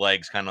both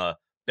legs kind of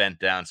bent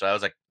down. So I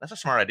was like, that's a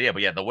smart idea.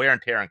 But yeah, the wear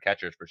and tear on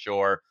catchers for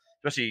sure,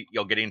 especially,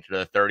 getting into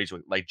the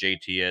 30s like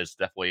JT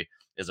definitely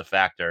is a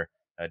factor.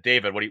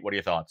 David, what are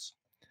your thoughts?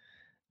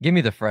 Give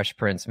me the Fresh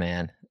Prince,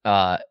 man.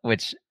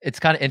 Which it's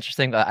kind of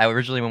interesting. I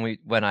originally,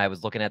 when I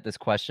was looking at this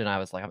question, I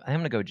was like, I'm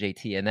gonna go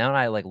JT, and then when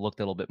I looked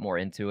a little bit more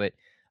into it,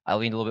 I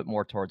leaned a little bit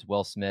more towards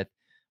Will Smith.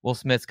 Will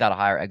Smith's got a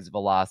higher exit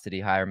velocity,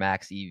 higher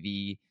max EV.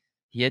 He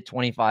hit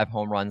 25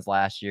 home runs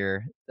last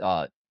year.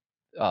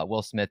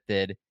 Will Smith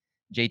did.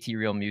 JT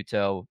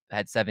Realmuto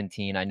had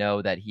 17. I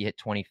know that he hit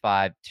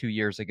 25 2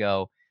 years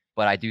ago,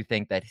 but I do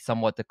think that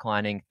somewhat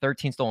declining.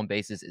 13 stolen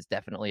bases is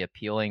definitely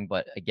appealing,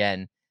 but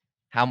again,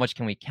 how much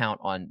can we count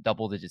on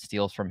double-digit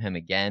steals from him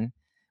again?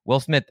 Will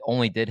Smith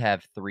only did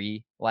have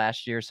 3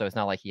 last year, so it's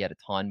not like he had a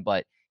ton,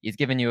 but he's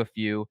given you a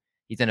few.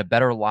 He's in a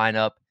better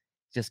lineup,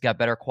 just got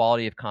better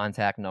quality of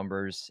contact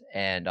numbers,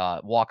 and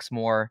walks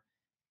more,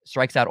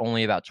 strikes out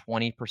only about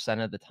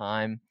 20% of the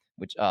time,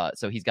 which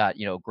so he's got,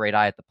 great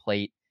eye at the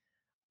plate.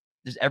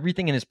 There's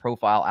everything in his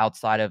profile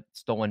outside of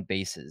stolen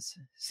bases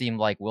seem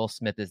like Will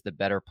Smith is the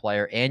better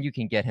player, and you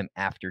can get him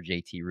after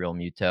JT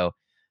Realmuto.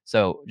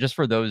 So just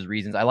for those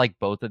reasons, I like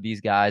both of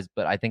these guys,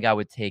 but I think I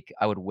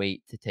would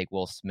wait to take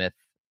Will Smith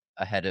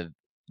ahead of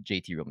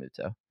JT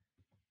Realmuto.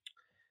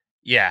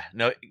 Yeah,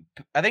 no,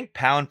 I think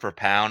pound for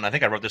pound, I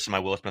think I wrote this in my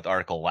Will Smith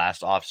article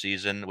last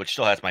offseason, which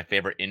still has my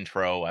favorite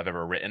intro I've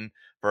ever written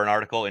for an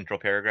article, intro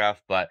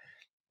paragraph. But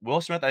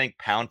Will Smith, I think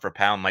pound for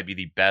pound might be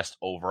the best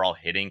overall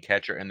hitting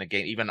catcher in the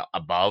game, even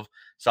above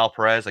Sal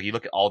Perez. Like you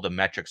look at all the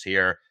metrics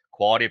here,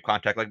 quality of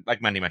contact,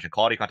 like Mendy mentioned,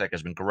 quality of contact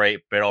has been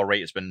great. Barrel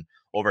rate has been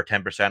over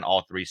 10%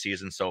 all 3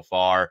 seasons so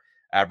far.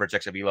 Average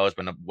exit velo has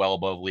been well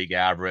above league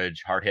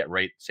average. Hard hit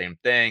rate, same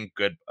thing.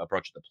 Good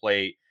approach at the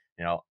plate.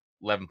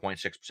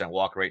 11.6%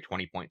 walk rate,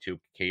 20.2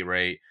 K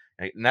rate.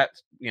 And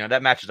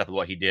that matches up with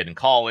what he did in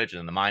college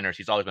and in the minors.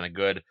 He's always been a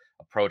good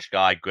approach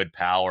guy, good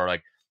power.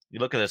 Like you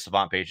look at the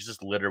Savant page, it's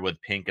just littered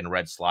with pink and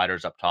red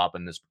sliders up top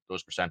in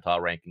those percentile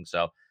rankings.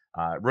 So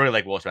really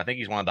like Wilson. I think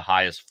he's one of the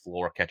highest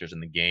floor catchers in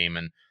the game,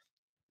 and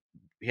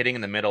hitting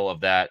in the middle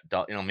of that,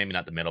 maybe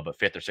not the middle, but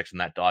 5th or 6th in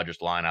that Dodgers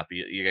lineup.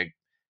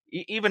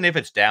 Even if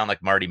it's down,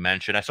 like Marty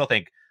mentioned, I still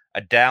think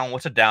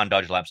what's a down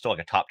Dodgers lineup? Still like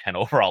a top 10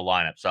 overall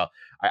lineup. So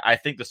I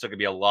think there's still gonna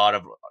be a lot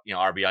of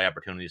RBI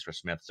opportunities for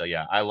Smith. So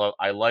yeah,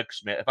 I like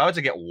Smith. If I was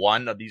to get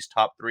one of these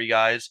top 3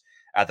 guys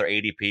at their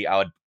ADP, I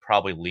would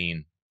probably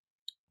lean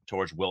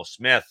towards Will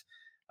Smith.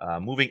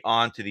 Moving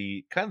on to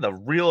the kind of the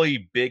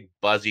really big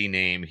buzzy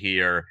name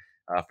here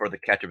for the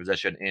catcher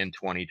position in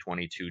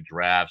 2022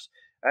 drafts.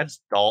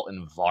 That's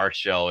Dalton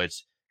Varsho.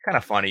 It's kind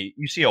of funny.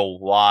 You see a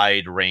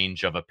wide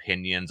range of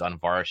opinions on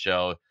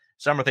Varsho.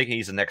 Some are thinking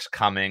he's the next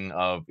coming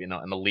of,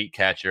 an elite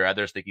catcher.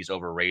 Others think he's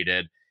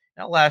overrated.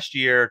 Last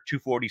year,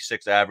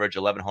 246 average,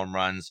 11 home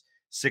runs,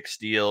 6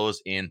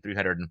 steals in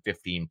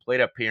 315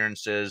 plate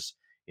appearances.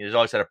 He's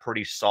always had a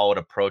pretty solid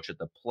approach at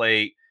the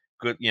plate.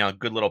 Good,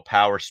 good little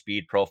power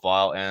speed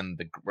profile. And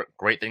the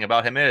great thing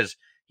about him is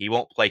he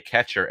won't play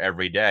catcher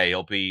every day.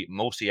 He'll be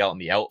mostly out in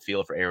the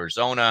outfield for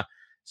Arizona.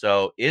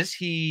 So is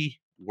he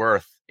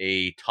worth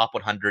a top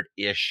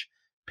 100-ish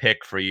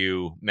pick for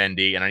you,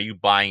 Mendy? And are you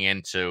buying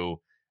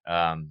into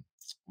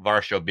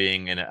Varsho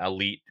being an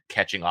elite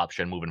catching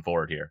option moving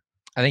forward here?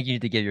 I think you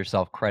need to give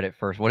yourself credit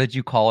first. What did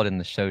you call it in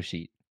the show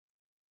sheet?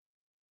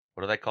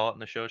 What did I call it in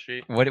the show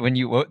sheet?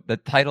 The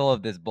title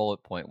of this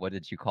bullet point, what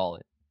did you call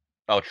it?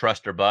 Oh,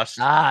 trust or bust.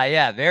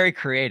 Yeah, very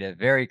creative,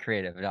 very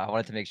creative. I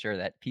wanted to make sure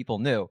that people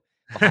knew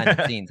behind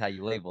the scenes how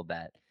you labeled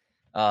that.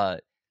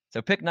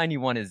 So pick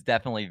 91 is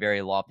definitely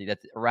very lofty.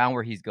 That's around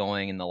where he's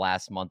going in the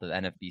last month of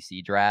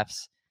NFBC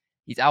drafts.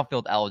 He's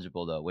outfield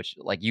eligible though, which,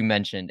 like you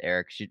mentioned,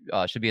 Eric,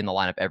 should be in the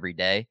lineup every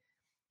day.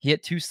 He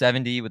hit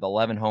 270 with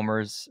 11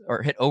 homers,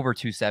 or hit over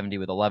 270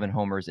 with 11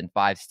 homers and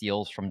 5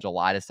 steals from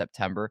July to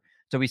September.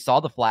 So we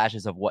saw the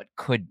flashes of what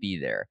could be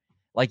there.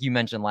 Like you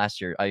mentioned last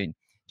year,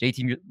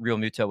 JT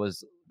Realmuto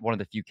was one of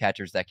the few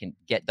catchers that can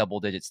get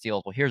double-digit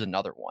steals. Well, here's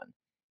another one.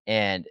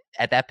 And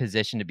at that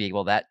position to be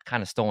able that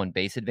kind of stolen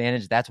base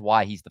advantage, that's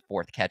why he's the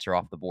 4th catcher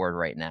off the board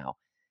right now.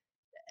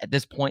 At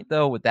this point,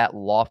 though, with that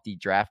lofty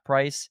draft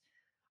price,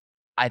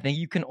 I think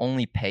you can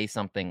only pay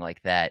something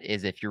like that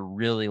is if you're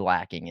really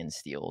lacking in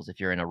steals, if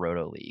you're in a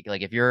roto league.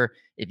 Like if you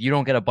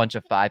don't get a bunch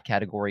of 5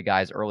 category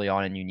guys early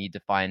on and you need to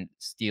find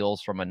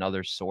steals from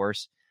another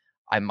source,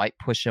 I might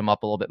push him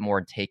up a little bit more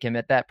and take him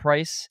at that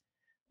price.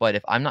 But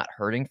if I'm not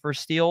hurting for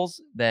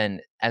steals,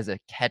 then as a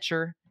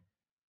catcher,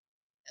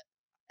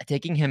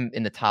 taking him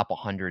in the top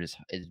 100 is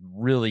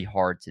really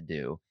hard to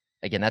do.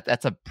 Again,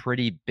 that's a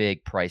pretty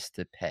big price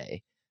to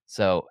pay.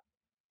 So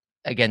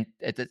again,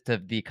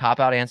 the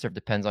cop-out answer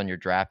depends on your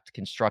draft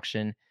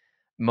construction.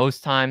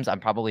 Most times, I'm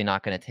probably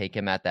not going to take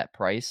him at that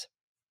price.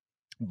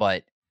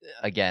 But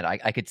again,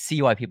 I could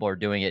see why people are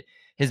doing it.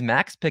 His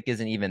max pick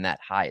isn't even that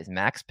high. His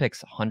max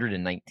pick's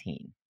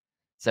 119.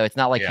 So it's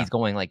not like he's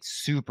going like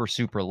super,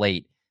 super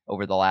late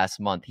over the last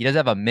month. He does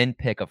have a min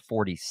pick of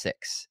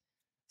 46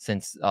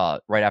 since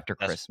right after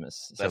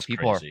Christmas. So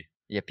people crazy.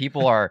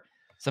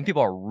 some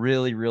people are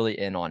really, really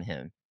in on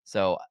him.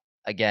 So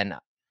again,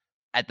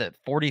 at the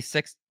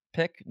 46th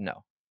pick,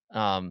 no.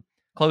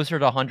 Closer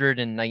to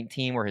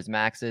 119 where his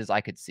max is, I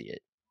could see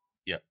it.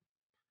 Yep.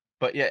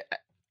 But yeah,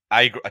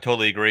 I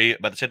totally agree.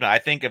 But at the same time, I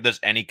think if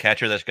there's any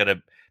catcher that's going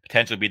to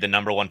potentially be the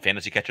number one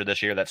fantasy catcher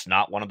this year, that's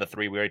not one of the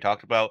three we already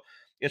talked about,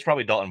 it's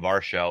probably Dalton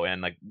Varsho.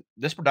 And like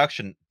this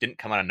production didn't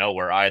come out of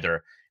nowhere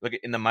either. Look,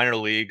 in the minor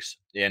leagues,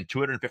 in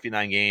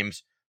 259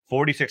 games,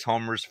 46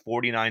 homers,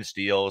 49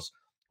 steals,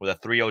 with a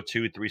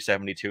 302,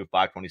 372,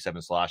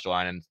 527 slash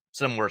line, and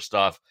similar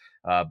stuff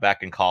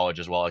back in college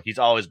as well. Like he's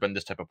always been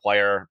this type of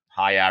player,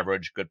 high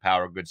average, good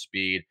power, good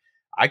speed.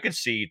 I could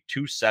see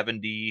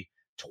 270,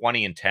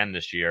 20, and 10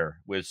 this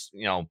year. With,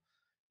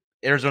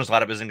 Arizona's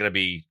lineup isn't going to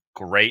be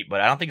great, but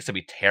I don't think it's going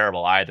to be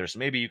terrible either. So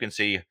maybe you can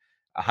see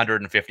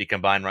 150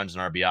 combined runs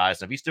and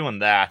RBIs. And if he's doing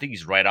that, I think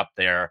he's right up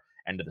there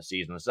end of the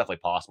season. It's definitely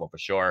possible for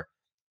sure.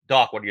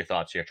 Doc, what are your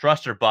thoughts here?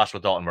 Trust or bust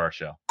with Dalton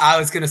Varsho? I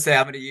was going to say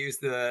I'm going to use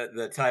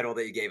the title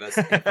that you gave us.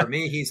 And for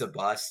me, he's a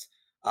bust.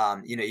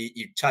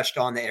 You touched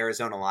on the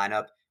Arizona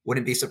lineup.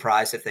 Wouldn't be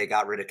surprised if they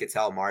got rid of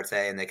Ketel Marte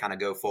and they kind of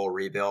go full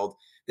rebuild.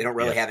 They don't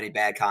really have any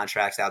bad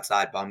contracts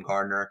outside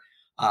Bumgarner.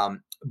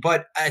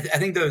 But I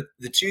think the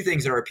two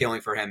things that are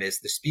appealing for him is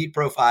the speed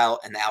profile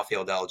and the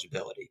outfield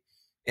eligibility.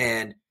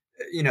 And,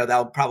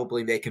 that'll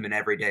probably make him an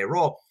everyday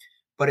role.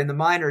 But in the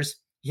minors,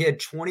 he had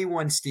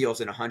 21 steals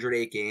in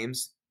 108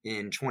 games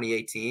in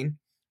 2018.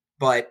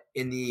 But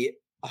in the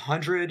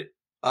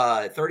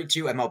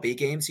 132 MLB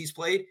games he's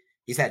played,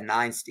 he's had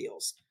 9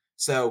 steals.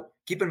 So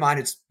keep in mind,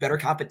 it's better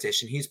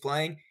competition he's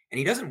playing, and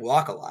he doesn't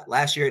walk a lot.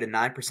 Last year, he had a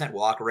 9%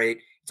 walk rate.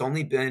 It's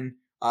only been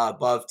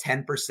above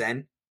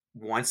 10%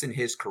 once in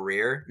his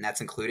career, and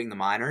that's including the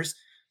minors.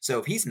 So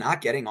if he's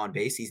not getting on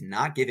base, he's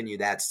not giving you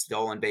that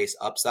stolen base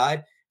upside,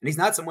 and he's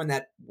not someone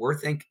that I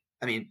think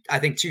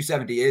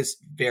 270 is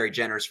very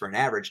generous for an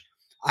average.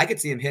 I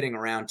could see him hitting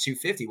around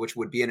 250, which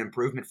would be an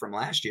improvement from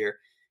last year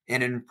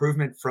and an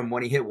improvement from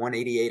when he hit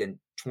 188 in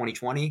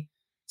 2020.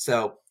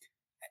 So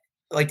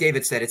like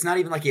David said, it's not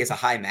even like he has a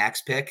high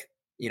max pick.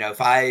 If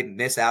I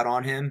miss out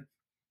on him,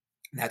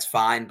 that's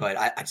fine, but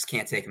I just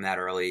can't take him that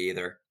early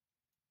either.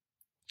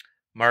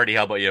 Marty,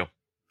 how about you?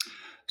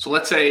 So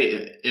let's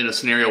say in a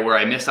scenario where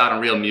I miss out on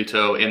Real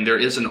Muto and there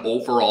is an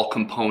overall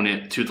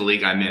component to the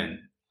league I'm in,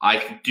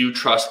 I do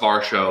trust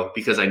Varsho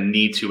because I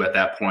need to at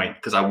that point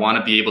because I want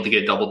to be able to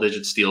get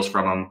double-digit steals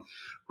from him.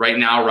 Right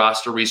now,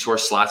 Roster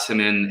Resource slots him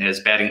in as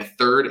batting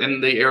third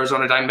in the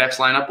Arizona Diamondbacks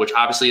lineup, which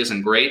obviously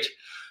isn't great.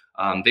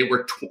 They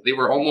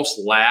were almost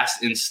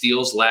last in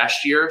steals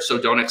last year,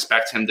 so don't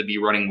expect him to be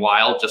running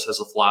wild. Just as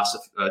a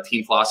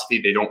team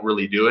philosophy, they don't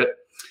really do it.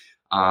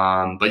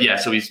 But yeah,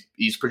 so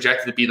he's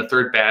projected to be the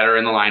third batter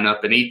in the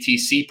lineup, and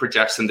ATC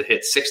projects him to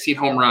hit 16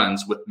 home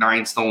runs with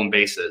 9 stolen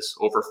bases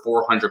over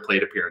 400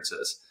 plate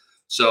appearances.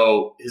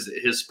 So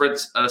his sprint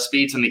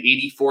speed's in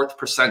the 84th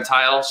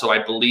percentile. So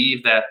I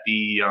believe that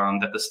the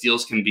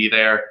steals can be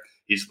there.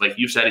 He's, like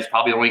you said, he's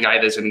probably the only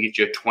guy that's going to get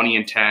you 20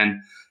 and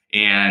 10.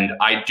 And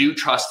I do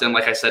trust him.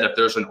 Like I said, if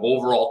there's an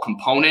overall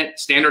component,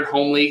 standard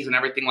home leagues and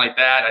everything like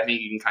that, I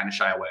think you can kind of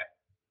shy away.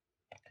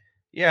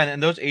 Yeah,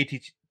 and those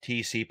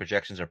ATC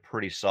projections are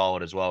pretty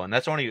solid as well. And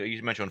that's only,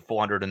 you mentioned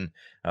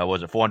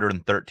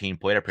 413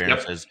 plate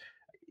appearances. Yep.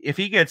 If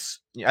he gets,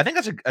 I think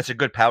that's a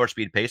good power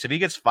speed pace. If he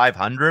gets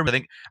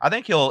 500, I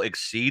think he'll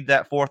exceed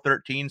that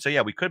 413. So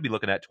yeah, we could be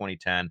looking at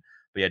 2010.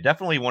 But yeah,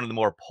 definitely one of the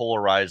more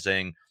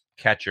polarizing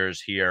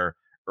catchers here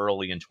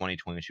early in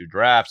 2022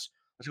 drafts.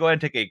 Let's go ahead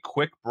and take a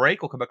quick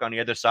break. We'll come back on the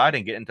other side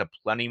and get into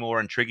plenty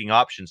more intriguing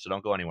options. So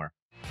don't go anywhere.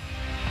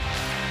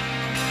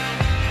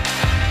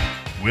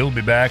 We'll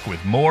be back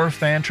with more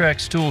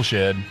Fantrax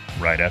Toolshed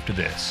right after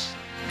this.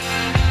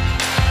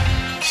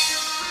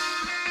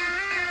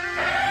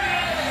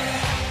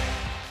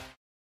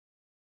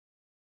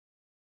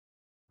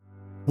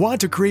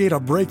 Want to create a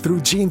breakthrough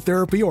gene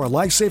therapy or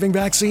life-saving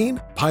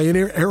vaccine?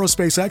 Pioneer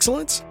aerospace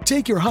excellence?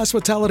 Take your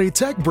hospitality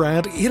tech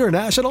brand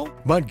international?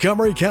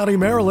 Montgomery County,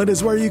 Maryland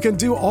is where you can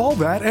do all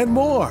that and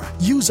more.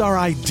 Use our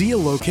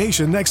ideal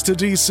location next to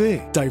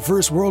DC,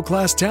 diverse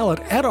world-class talent,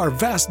 and our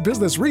vast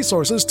business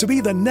resources to be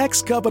the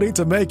next company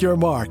to make your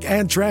mark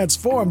and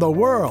transform the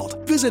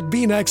world. Visit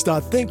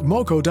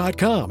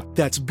bnext.thinkmoco.com.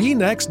 That's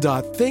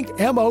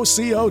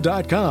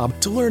bnext.thinkmoco.com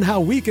to learn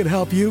how we can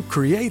help you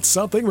create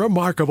something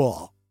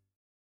remarkable.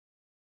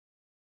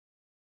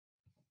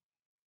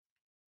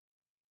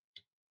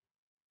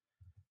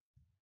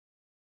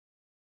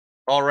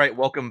 All right,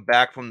 welcome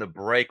back from the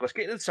break. Let's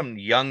get into some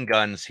young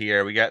guns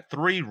here. We got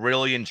 3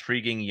 really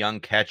intriguing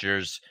young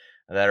catchers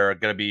that are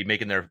going to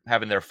be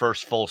having their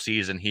first full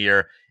season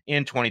here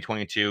in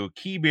 2022.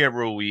 Keibert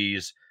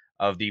Ruiz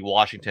of the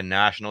Washington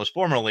Nationals,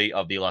 formerly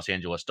of the Los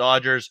Angeles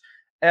Dodgers,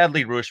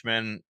 Adley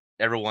Rutschman,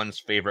 everyone's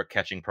favorite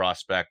catching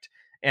prospect,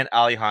 and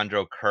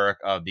Alejandro Kirk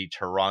of the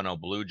Toronto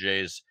Blue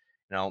Jays.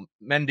 Now,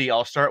 Mendy,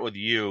 I'll start with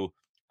you.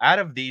 Out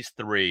of these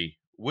 3,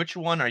 which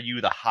one are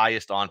you the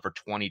highest on for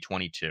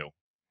 2022?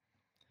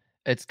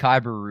 It's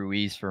Keibert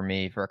Ruiz for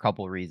me for a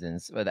couple of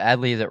reasons. With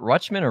Adley, is it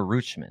Rutschman or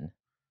Rutschman?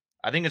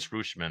 I think it's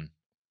Rutschman.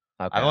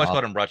 Okay, I've always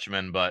called him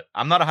Rutschman, but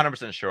I'm not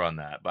 100% sure on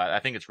that. But I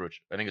think it's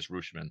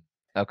Rutschman.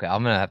 Okay,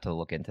 I'm gonna have to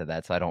look into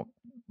that so I don't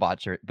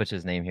butcher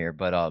his name here.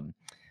 But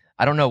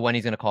I don't know when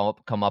he's gonna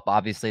come up.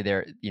 Obviously,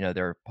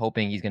 they're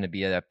hoping he's gonna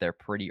be up there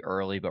pretty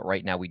early, but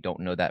right now we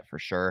don't know that for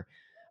sure.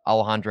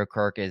 Alejandro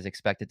Kirk is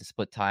expected to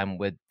split time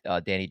with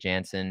Danny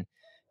Jansen.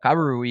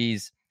 Keibert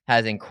Ruiz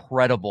has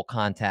incredible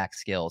contact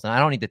skills. And I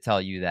don't need to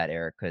tell you that,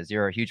 Eric, because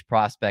you're a huge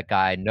prospect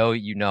guy. I know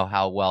you know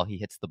how well he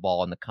hits the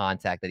ball and the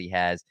contact that he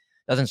has.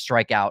 Doesn't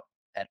strike out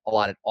a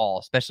lot at all,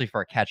 especially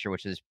for a catcher,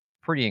 which is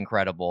pretty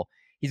incredible.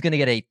 He's going to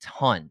get a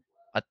ton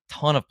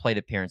of plate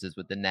appearances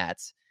with the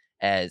Nats,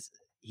 as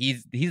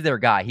he's their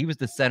guy. He was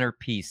the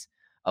centerpiece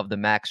of the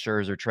Max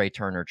Scherzer, Trey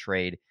Turner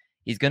trade.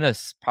 He's going to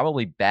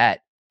probably bat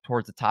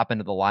towards the top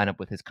end of the lineup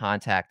with his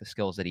contact, the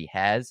skills that he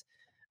has.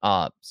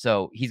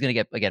 So he's going to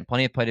get, again,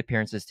 plenty of plate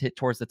appearances, hit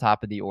towards the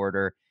top of the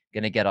order,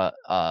 going to get a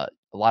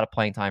lot of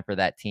playing time for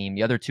that team.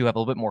 The other 2 have a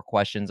little bit more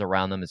questions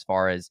around them as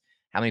far as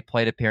how many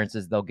plate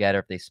appearances they'll get, or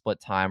if they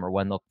split time, or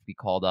when they'll be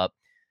called up.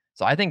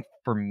 So I think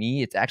for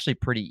me, it's actually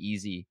pretty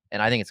easy,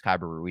 and I think it's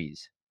Keibert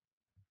Ruiz.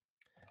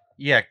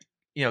 Yeah,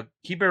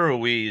 Keibert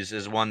Ruiz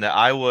is one that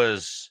I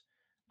always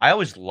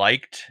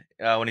liked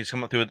when he's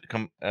coming through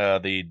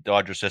the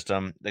Dodger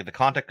system. Like, the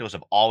contact skills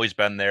have always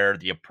been there.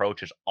 The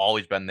approach has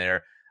always been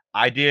there.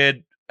 I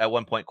did at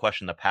one point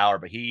question the power,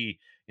 but he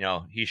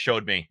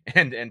showed me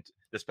and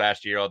this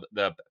past year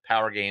the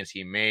power gains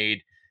he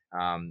made.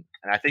 And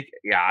I think,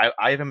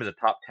 I have him as a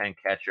top 10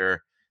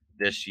 catcher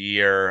this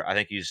year. I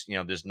think he's,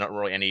 there's not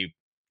really any,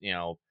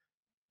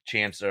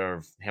 chance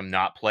of him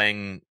not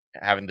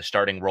having the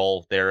starting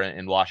role there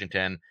in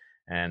Washington.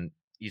 And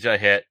he's a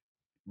hit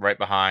right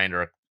behind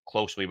or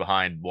closely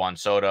behind Juan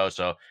Soto.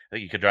 So I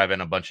think he could drive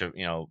in a bunch of,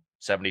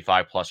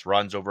 75 plus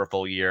runs over a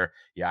full year.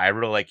 Yeah, I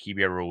really like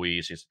Keibert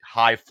Ruiz. He's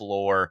high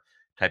floor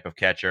type of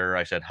catcher.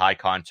 I said high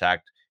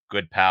contact,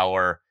 good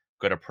power,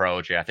 good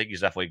approach. Yeah, I think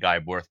he's definitely a guy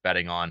worth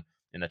betting on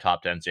in the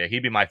top 10. So yeah,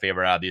 he'd be my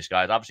favorite out of these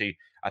guys. Obviously,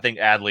 I think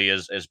Adley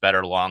is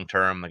better long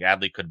term. Like,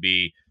 Adley could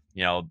be,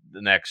 the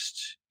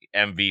next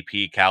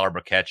MVP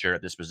caliber catcher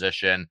at this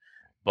position,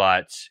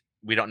 but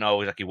we don't know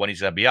exactly when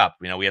he's going to be up.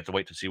 We have to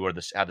wait to see how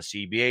the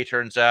CBA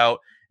turns out,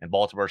 and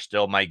Baltimore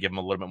still might give him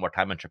a little bit more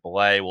time in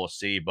AAA. We'll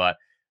see, but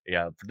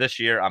yeah, for this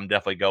year, I'm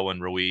definitely going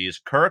Ruiz.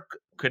 Kirk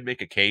could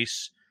make a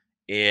case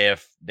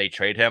if they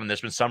trade him. And there's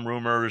been some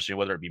rumors,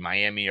 whether it be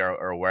Miami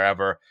or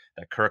wherever,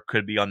 that Kirk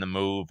could be on the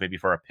move, maybe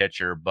for a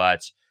pitcher.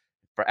 But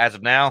as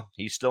of now,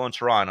 he's still in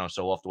Toronto,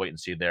 so we'll have to wait and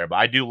see there. But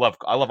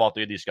I love all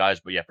 3 of these guys.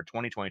 But yeah, for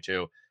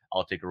 2022,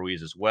 I'll take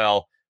Ruiz as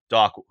well.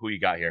 Doc, who you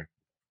got here?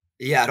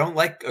 Yeah, I don't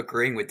like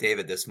agreeing with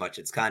David this much.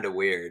 It's kind of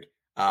weird.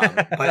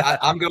 But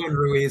I'm going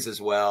Ruiz as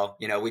well.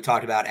 We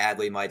talked about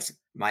Adley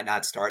might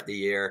not start the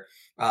year.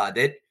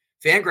 That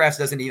Fangraphs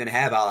doesn't even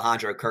have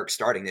Alejandro Kirk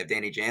starting. They have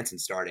Danny Jansen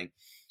starting.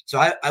 So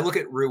I look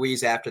at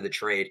Ruiz after the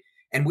trade,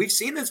 and we've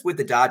seen this with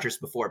the Dodgers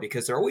before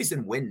because they're always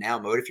in win now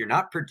mode. If you're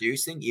not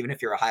producing, even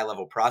if you're a high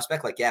level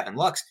prospect like Gavin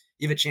Lux,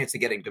 you have a chance of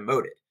getting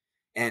demoted.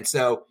 And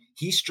so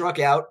he struck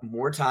out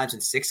more times in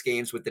 6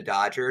 games with the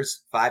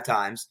Dodgers, 5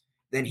 times,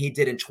 than he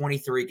did in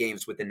 23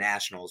 games with the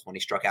Nationals when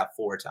he struck out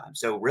 4 times.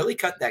 So really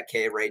cut that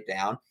K rate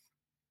down.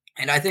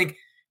 And I think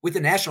with the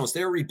Nationals,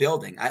 they're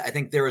rebuilding. I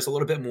think there was a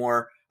little bit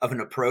more of an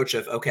approach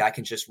of, okay, I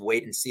can just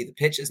wait and see the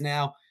pitches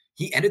now.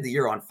 He ended the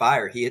year on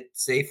fire. He hit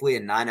safely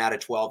in 9 out of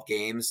 12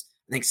 games.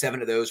 I think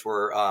 7 of those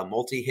were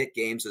multi-hit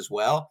games as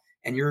well.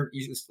 And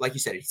like you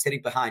said, he's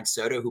hitting behind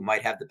Soto, who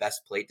might have the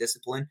best plate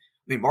discipline.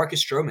 I mean,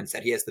 Marcus Stroman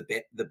said he has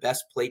the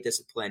best plate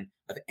discipline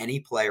of any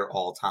player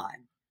all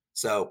time.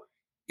 So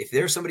if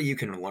there's somebody you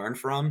can learn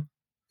from,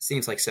 it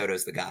seems like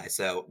Soto's the guy.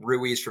 So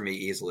Ruiz for me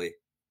easily.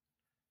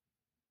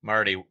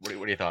 Marty, what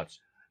are your thoughts?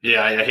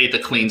 Yeah, I hate to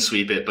clean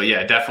sweep it, but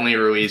yeah, definitely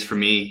Ruiz for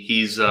me.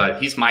 He's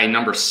my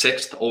number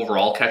 6th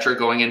overall catcher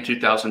going in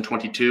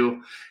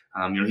 2022.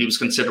 He was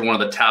considered one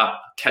of the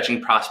top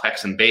catching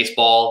prospects in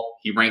baseball.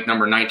 He ranked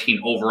number 19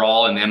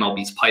 overall in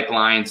MLB's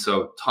pipeline,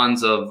 so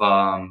tons of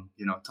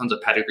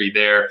pedigree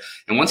there.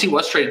 And once he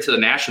was traded to the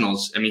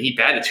Nationals, I mean, he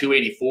batted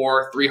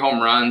 .284, 3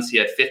 home runs. He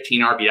had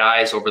 15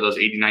 RBIs over those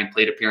 89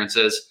 plate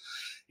appearances.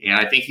 And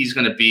I think he's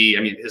going to be,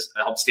 his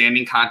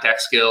outstanding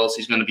contact skills,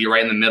 he's going to be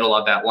right in the middle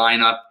of that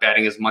lineup,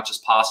 batting as much as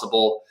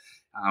possible.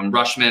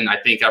 Rutschman,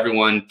 I think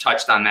everyone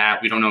touched on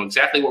that. We don't know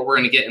exactly what we're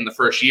going to get in the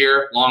first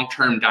year.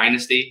 Long-term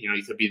dynasty,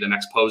 he could be the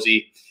next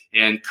Posey.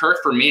 And Kirk,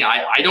 for me,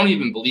 I don't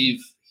even believe,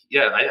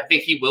 I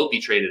think he will be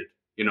traded.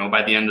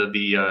 by the end of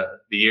the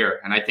year.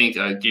 And I think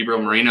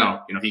Gabriel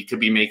Moreno, he could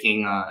be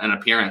making an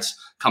appearance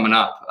coming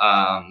up.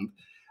 I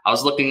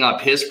was looking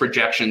up his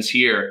projections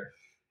here,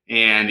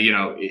 and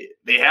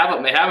they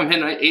have him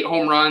hitting 8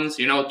 home runs,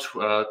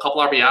 a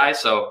couple RBIs.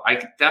 So I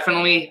would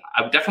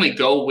definitely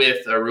go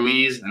with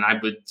Ruiz, and I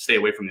would stay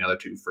away from the other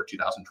two for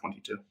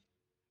 2022.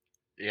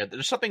 Yeah,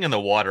 there's something in the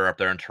water up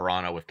there in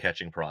Toronto with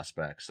catching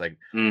prospects. Like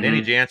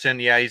Danny Jansen,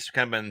 he's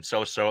kind of been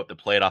so-so at the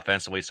plate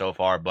offensively so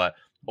far, but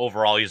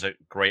overall, he's a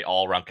great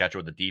all-around catcher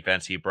with the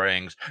defense he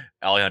brings.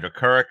 Alejandro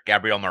Kirk,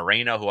 Gabriel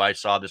Moreno, who I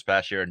saw this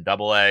past year in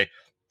AA,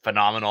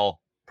 phenomenal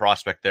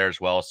prospect there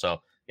as well.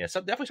 So, yeah,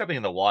 definitely something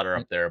in the water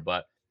up there.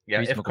 But, yeah.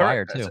 Reese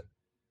McGuire, too.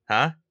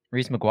 Huh?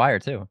 Reese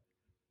McGuire, too.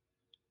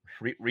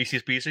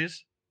 Reese's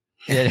Pieces?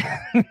 Yeah,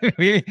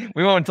 we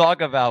won't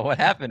talk about what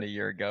happened a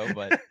year ago,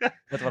 but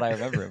that's what I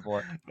remember it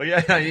for. But,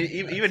 yeah,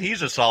 even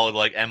he's a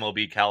solid,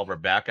 MLB caliber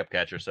backup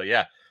catcher. So,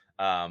 yeah.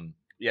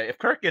 If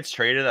Kirk gets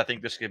traded, I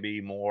think this could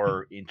be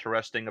more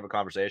interesting of a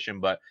conversation.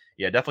 But,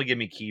 yeah, definitely give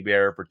me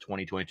Keybear for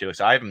 2022.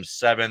 So I have him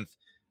 7th.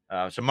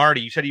 So, Marty,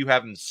 you said you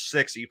have him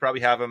 6th. You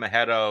probably have him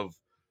ahead of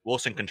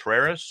Wilson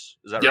Contreras.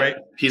 Is that right?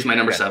 He's my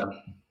number 7.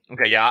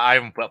 Okay, yeah, I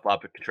have him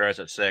flip-flop with Contreras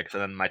at 6.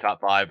 And then my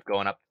top 5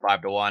 going up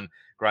 5-1.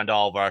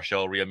 Grandal,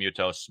 Varsho,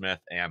 Realmuto, Smith,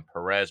 and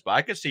Perez. But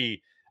I could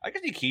see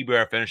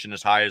Keybear finishing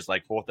as high as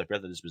 4th or 5th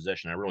at this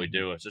position. I really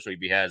do, especially if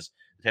he has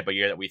the type of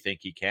year that we think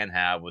he can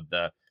have with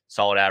the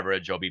solid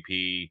average,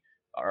 OBP,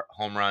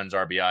 home runs,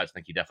 RBIs. I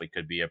think he definitely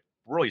could be a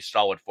really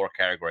solid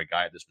 4-category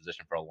guy at this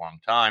position for a long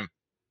time.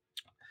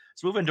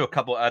 Let's move into a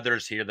couple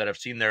others here that have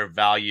seen their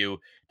value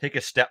take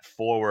a step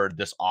forward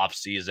this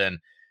offseason.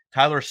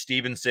 Tyler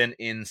Stevenson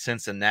in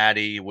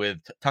Cincinnati with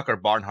Tucker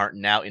Barnhart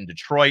now in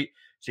Detroit.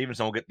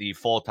 Stevenson will get the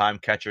full-time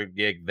catcher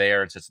gig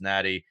there in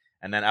Cincinnati.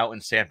 And then out in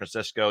San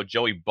Francisco,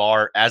 Joey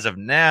Bart, as of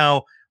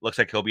now, looks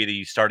like he'll be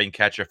the starting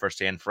catcher for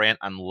San Fran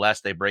unless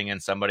they bring in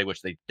somebody,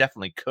 which they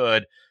definitely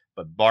could.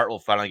 But Bart will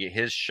finally get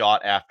his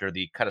shot after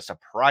the kind of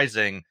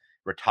surprising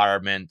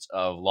retirement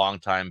of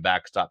longtime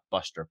backstop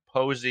Buster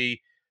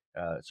Posey.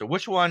 So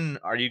which one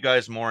are you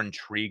guys more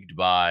intrigued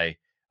by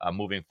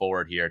moving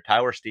forward here?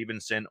 Tyler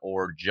Stevenson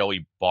or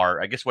Joey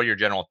Bart? I guess what are your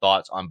general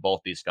thoughts on both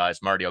these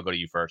guys? Marty, I'll go to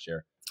you first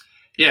here.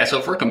 Yeah, so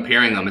if we're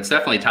comparing them, it's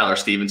definitely Tyler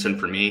Stevenson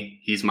for me.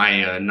 He's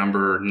my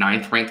number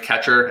 9th ranked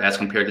catcher as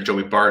compared to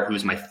Joey Bart,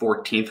 who's my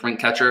 14th ranked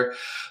catcher.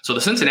 So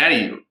the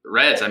Cincinnati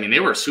Reds, they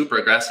were super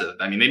aggressive.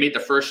 They made the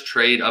first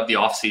trade of the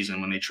offseason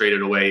when they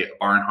traded away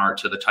Barnhart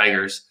to the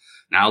Tigers.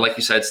 Now, like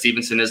you said,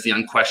 Stevenson is the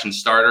unquestioned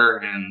starter.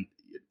 And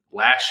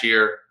last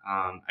year,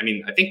 I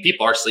think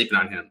people are sleeping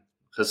on him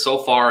because so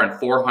far in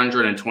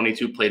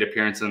 422 plate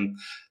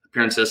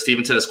appearances,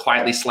 Stevenson has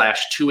quietly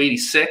slashed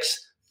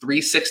 286,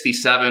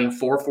 367,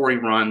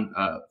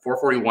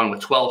 441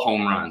 with 12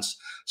 home runs.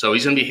 So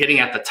he's going to be hitting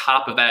at the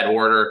top of that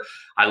order.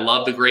 I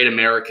love the Great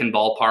American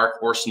Ballpark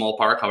or Small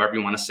Park, however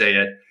you want to say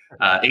it.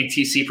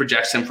 ATC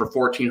projects him for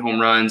 14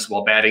 home runs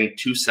while batting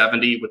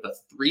 270 with a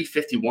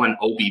 351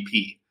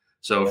 OBP.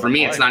 So for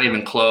me, it's not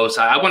even close.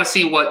 I want to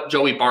see what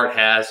Joey Bart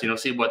has,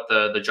 see what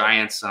the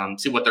Giants,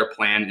 see what their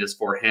plan is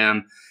for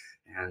him.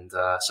 And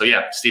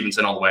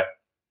Stevenson all the way.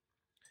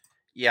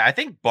 Yeah, I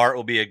think Bart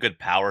will be a good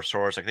power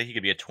source. I think he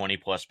could be a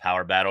 20-plus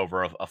power bat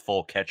over a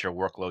full catcher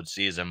workload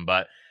season.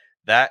 But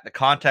the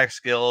contact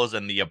skills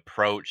and the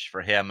approach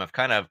for him have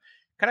kind of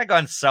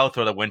gone south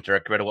for the winter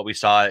compared to what we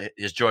saw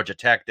his Georgia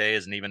Tech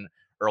days and even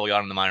early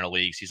on in the minor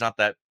leagues. He's not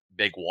that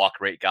big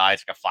walk rate guy.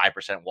 It's like a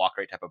 5% walk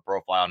rate type of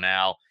profile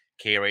now.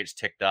 K rate's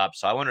ticked up.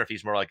 So I wonder if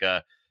he's more like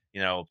a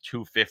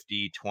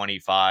 250,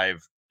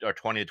 25, or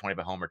 20 to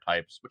 25 homer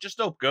types, which is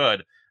still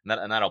good.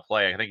 And that'll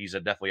play. I think he's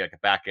definitely like a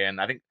back end.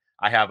 I think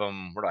I have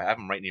him. Where do I have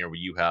him? Right near where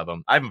you have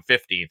him. I have him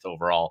 15th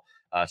overall.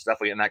 So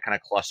definitely in that kind of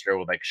cluster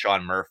with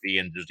Sean Murphy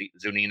and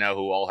Zunino,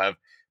 who all have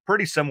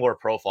pretty similar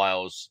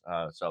profiles.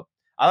 So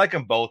I like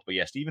them both. But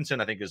yeah,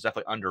 Stevenson I think is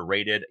definitely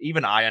underrated.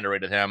 Even I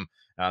underrated him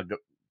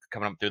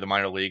coming up through the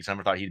minor leagues. I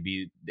never thought he'd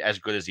be as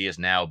good as he is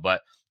now.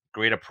 But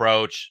great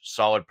approach,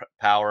 solid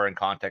power and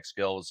contact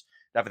skills.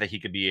 Definitely think he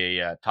could be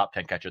a top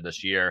 10 catcher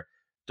this year.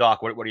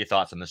 Doc, what are your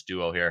thoughts on this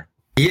duo here?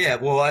 Yeah,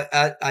 well,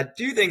 I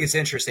do think it's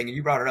interesting.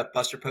 You brought it up.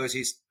 Buster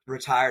Posey's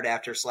retired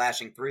after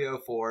slashing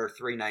 304,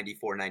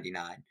 394,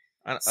 99.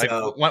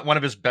 So one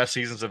of his best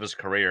seasons of his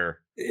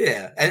career.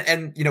 Yeah,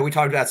 and we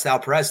talked about Sal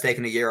Perez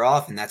taking a year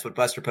off, and that's what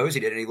Buster Posey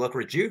did, and he looked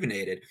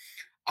rejuvenated.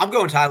 I'm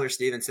going Tyler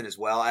Stevenson as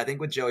well. I think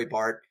with Joey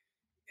Bart,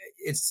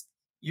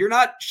 you're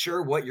not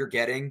sure what you're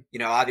getting.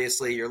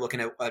 Obviously you're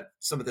looking at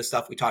some of the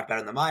stuff we talked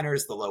about in the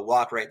minors, the low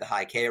walk rate, the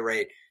high K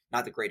rate,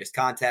 not the greatest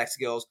contact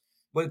skills.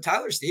 But with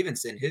Tyler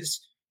Stevenson,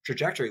 his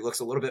trajectory looks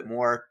a little bit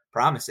more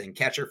promising.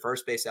 Catcher,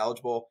 first base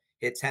eligible,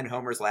 hit 10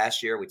 homers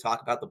last year. We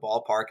talk about the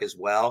ballpark as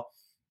well.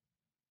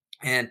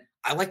 And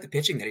I like the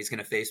pitching that he's going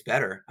to face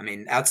better.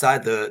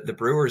 Outside the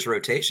Brewers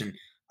rotation,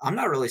 I'm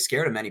not really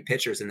scared of many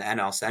pitchers in the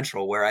NL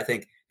Central, where I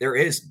think there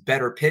is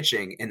better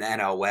pitching in the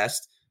NL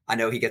West. I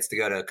know he gets to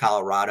go to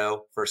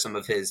Colorado for some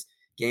of his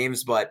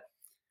games, but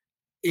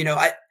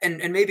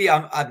maybe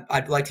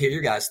I'd like to hear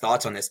your guys'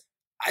 thoughts on this.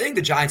 I think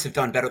the Giants have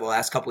done better the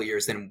last couple of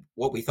years than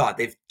what we thought.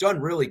 They've done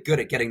really good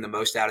at getting the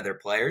most out of their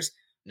players.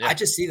 Yeah. I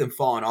just see them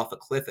falling off a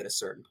cliff at a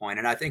certain point.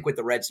 And I think with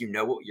the Reds, you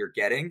know what you're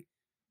getting.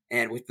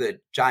 And with the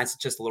Giants,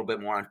 it's just a little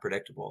bit more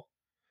unpredictable.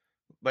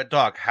 But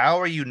Doc, how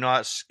are you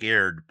not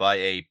scared by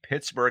a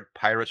Pittsburgh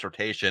Pirates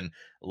rotation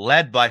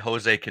led by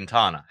Jose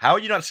Quintana? How are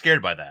you not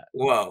scared by that?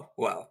 Whoa.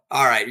 All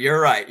right.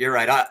 You're right.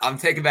 I'm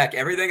taking back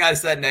everything I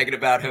said negative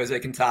about Jose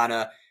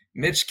Quintana.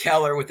 Mitch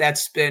Keller with that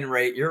spin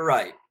rate. You're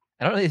right.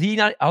 I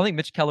don't think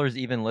Mitch Keller is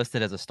even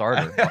listed as a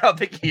starter. I don't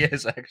think he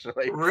is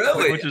actually.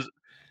 Really?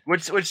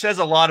 Which says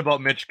a lot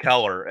about Mitch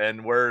Keller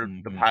and where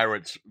the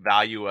Pirates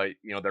value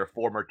their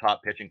former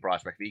top pitching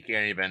prospect. He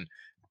can't even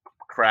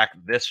crack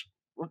this.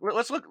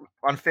 Let's look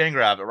on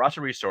Fangraphs, a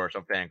roster resource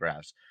on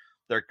Fangraphs.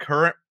 Their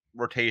current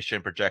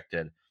rotation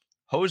projected: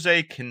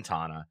 Jose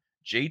Quintana,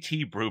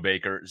 JT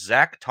Brubaker,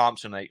 Zach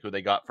Thompson, who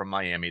they got from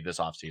Miami this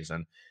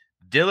offseason,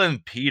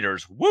 Dylan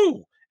Peters,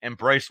 and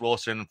Bryce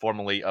Wilson,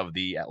 formerly of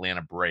the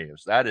Atlanta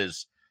Braves.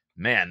 That's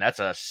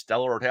a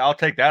stellar rotation. I'll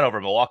take that over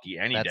Milwaukee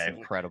any day. That's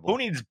incredible. Who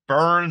needs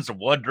Burns,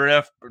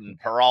 Woodruff, and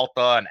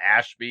Peralta, and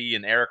Ashby,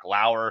 and Eric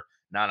Lauer?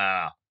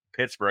 No.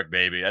 Pittsburgh,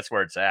 baby. That's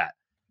where it's at.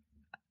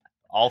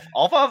 All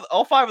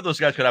five of those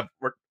guys could have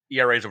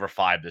ERAs over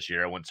 5 this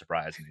year. It wouldn't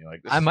surprise me.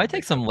 I might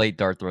take some late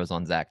dart throws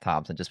on Zach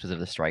Thompson just because of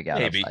the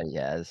strikeout upside he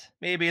has.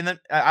 Maybe. And then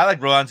I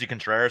like Roansy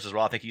Contreras as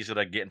well. I think he's going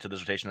to get into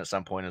this rotation at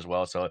some point as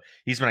well. So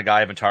he's been a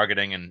guy I've been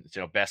targeting and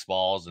best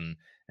balls and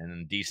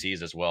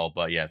DCs as well.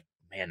 But yeah,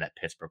 man, that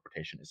Pittsburgh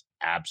rotation is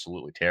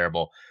absolutely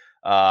terrible.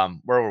 Where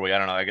were we? I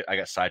don't know. I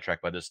got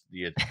sidetracked by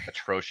the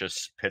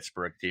atrocious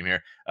Pittsburgh team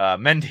here.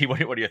 Mendy,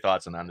 what are your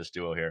thoughts on this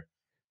duo here?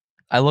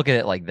 I look at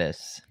it like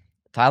this.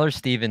 Tyler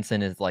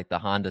Stevenson is like the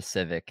Honda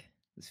Civic.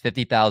 There's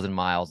 50,000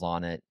 miles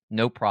on it.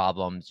 No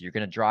problems. You're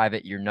going to drive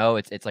it.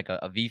 It's like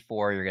a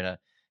V4. You're going to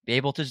be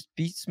able to just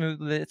be smooth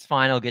with it. It's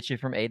fine. It'll get you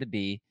from A to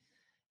B.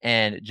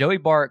 And Joey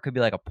Bart could be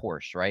like a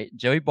Porsche, right?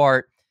 Joey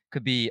Bart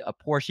could be a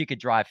Porsche. He could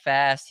drive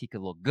fast. He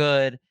could look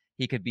good.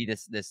 He could be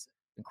this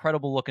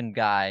incredible looking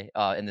guy.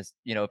 And this,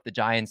 if the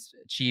Giants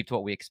achieved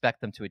what we expect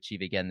them to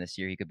achieve again this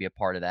year, he could be a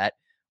part of that.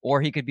 Or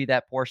he could be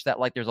that Porsche that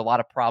there's a lot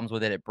of problems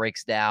with it. It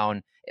breaks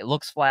down. It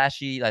looks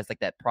flashy. That's like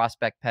that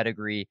prospect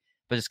pedigree,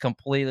 but just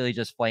completely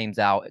just flames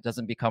out. It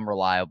doesn't become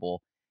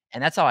reliable.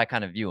 And that's how I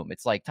kind of view him.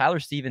 It's like Tyler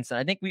Stevenson.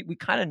 I think we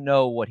kind of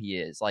know what he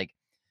is. Like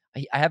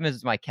I have him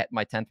as my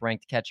 10th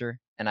ranked catcher,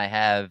 and I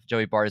have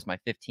Joey Bart as my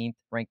 15th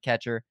ranked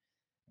catcher.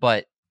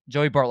 But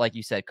Joey Bart, like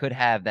you said, could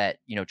have that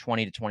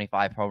 20 to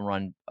 25 home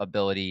run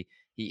ability.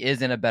 He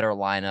is in a better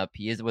lineup.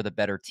 He is with a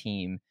better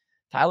team.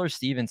 Tyler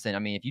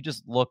Stevenson, if you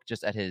just look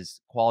at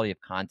his quality of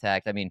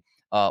contact,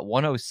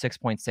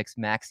 106.6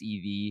 max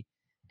EV,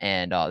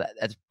 and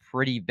that's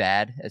pretty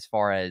bad as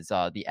far as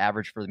the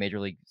average for the major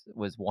league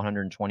was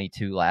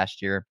 122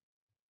 last year.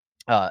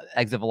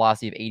 Exit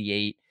velocity of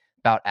 88,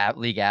 about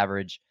league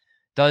average.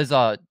 Does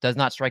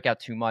not strike out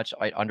too much,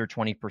 under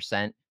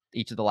 20%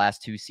 each of the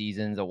last 2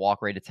 seasons. A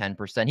walk rate of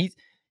 10%.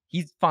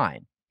 He's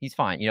fine. He's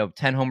fine.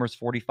 10 homers,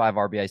 45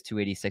 RBIs,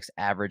 286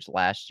 average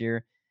last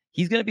year.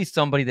 He's going to be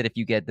somebody that if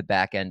you get the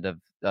back end of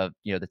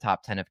the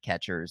top 10 of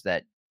catchers,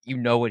 that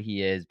what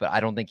he is, but I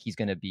don't think he's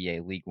going to be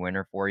a league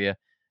winner for you.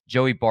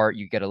 Joey Bart,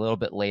 you get a little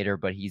bit later,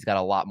 but he's got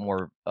a lot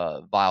more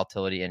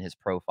volatility in his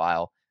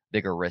profile,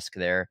 bigger risk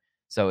there.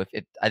 So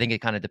I think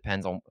it kind of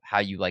depends on how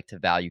you like to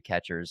value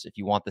catchers. If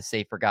you want the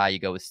safer guy, you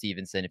go with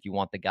Stevenson. If you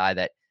want the guy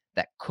that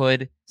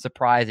could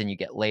surprise and you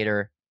get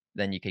later,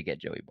 then you could get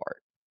Joey Bart.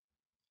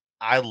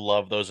 I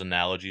love those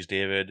analogies,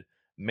 David,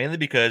 mainly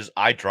because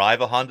I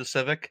drive a Honda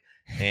Civic.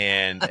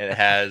 And it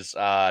has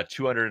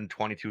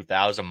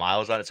 222,000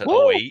 miles on it. It says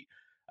 08.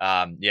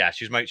 Yeah,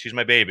 she's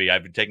my baby.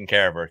 I've been taking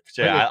care of her.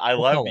 So I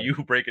love color? You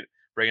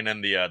bringing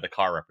in the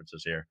car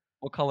references here.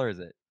 What color is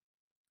it?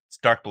 It's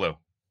dark blue.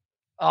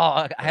 Oh,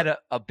 I had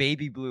a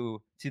baby blue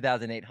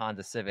 2008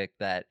 Honda Civic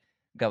that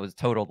was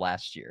totaled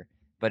last year,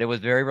 but it was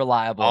very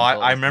reliable. Oh,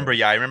 I remember.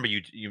 Yeah, I remember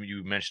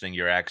you mentioning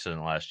your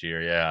accident last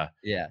year.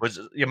 Yeah.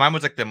 Mine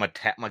was like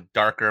the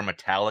darker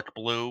metallic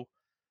blue.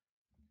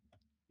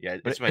 Yeah,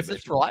 but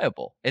it's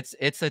reliable.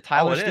 It's a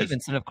Tyler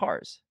Stevenson of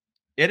cars.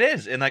 It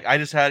is, and I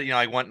just had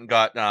I went and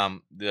got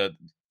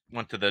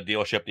went to the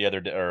dealership the other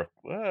day or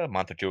a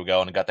month or two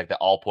ago and got the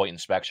all point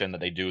inspection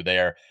that they do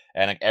there,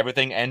 and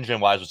everything engine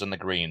wise was in the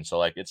green.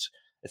 So it's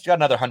got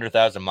another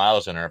 100,000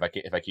 miles in her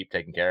if I keep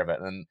taking care of it,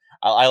 and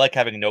I like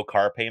having no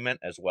car payment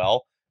as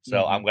well.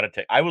 So I'm gonna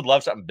I would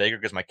love something bigger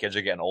because my kids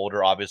are getting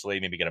older. Obviously,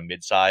 maybe get a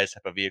mid-size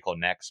type of vehicle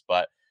next,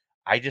 but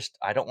I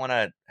don't want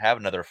to have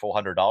another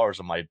 $400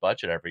 in my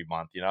budget every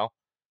month,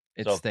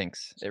 It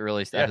stinks. It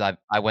really stinks. Yeah.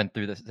 I went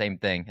through the same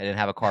thing. I didn't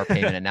have a car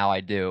payment, and now I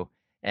do.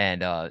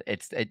 And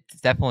it's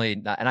definitely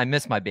not. And I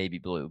miss my baby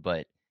blue,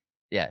 but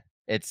yeah,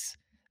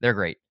 they're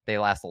great. They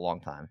last a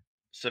long time.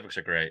 Civics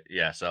are great.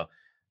 Yeah. So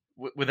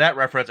with that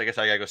reference, I guess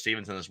I gotta go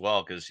Stevenson as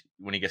well because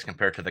when he gets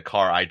compared to the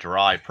car I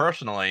drive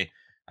personally,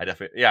 I'd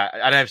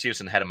have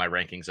Stevenson ahead of my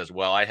rankings as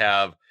well. I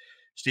have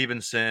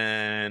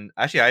Stevenson.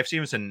 Actually, I have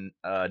Stevenson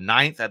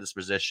 9th at this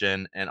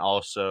position, and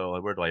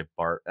also where do I have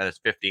Bart? And it's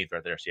 15th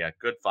right there. So yeah,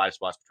 good 5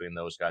 spots between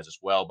those guys as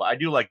well. But I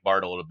do like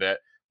Bart a little bit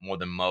more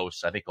than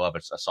most. I think he'll have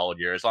a solid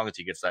year as long as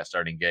he gets that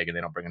starting gig and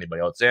they don't bring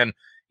anybody else in.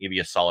 He'll be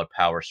a solid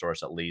power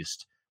source at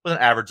least with an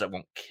average that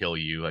won't kill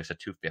you, like I said,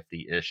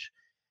 250-ish,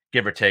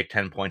 give or take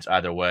 10 points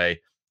either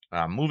way.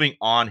 Moving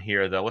on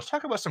here, though, let's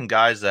talk about some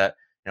guys that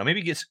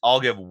maybe I'll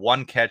give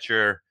one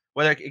catcher.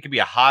 Whether it could be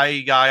a high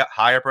guy,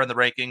 high up in the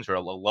rankings, or a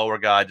lower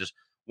guy, just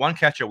one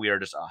catcher we are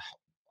just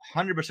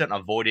 100%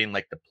 avoiding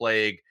like the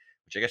plague,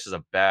 which I guess is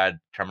a bad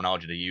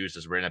terminology to use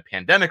as we're in a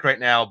pandemic right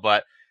now.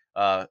 But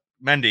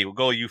Mendy, we'll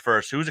go you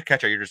first. Who's a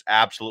catcher you're just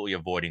absolutely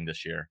avoiding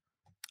this year?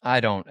 I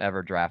don't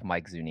ever draft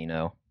Mike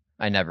Zunino.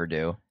 I never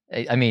do.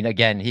 I mean,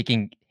 again, he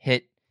can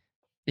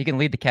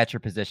lead the catcher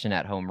position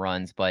at home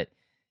runs, but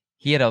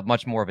he had a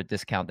much more of a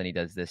discount than he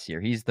does this year.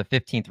 He's the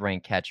 15th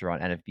ranked catcher on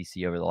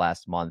NFBC over the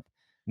last month.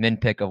 Min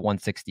pick of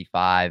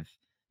 165,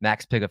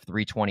 max pick of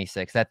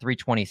 326. That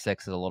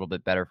 326 is a little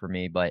bit better for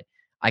me, but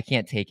I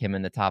can't take him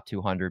in the top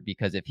 200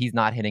 because if he's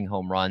not hitting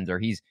home runs or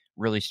he's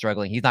really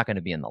struggling, he's not going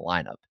to be in the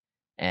lineup.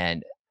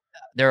 And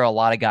there are a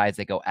lot of guys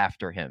that go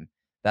after him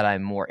that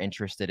I'm more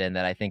interested in,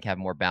 that I think have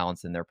more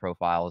balance in their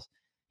profiles.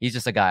 He's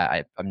just a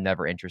guy I'm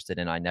never interested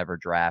in. I never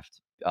draft.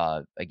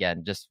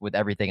 Again, just with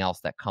everything else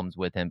that comes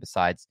with him,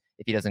 besides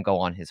if he doesn't go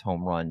on his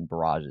home run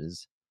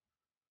barrages.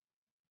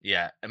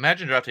 Yeah,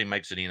 imagine drafting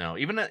Mike Zunino,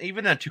 even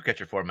in a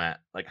 2-catcher format,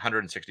 like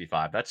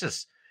 165.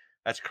 That's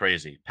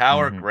crazy.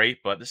 Power, great,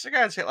 but this is a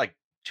guy that's hit like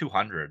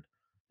 200.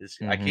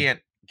 I can't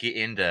get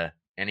into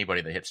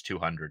anybody that hits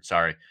 200.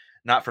 Sorry,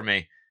 not for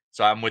me.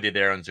 So I'm with you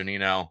there on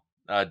Zunino.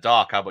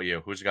 Doc, how about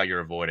you? Who's the guy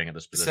you're avoiding at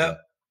this position?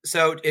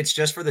 So it's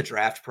just for the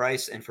draft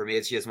price, and for me,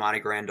 it's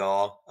Yasmani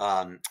Grandal.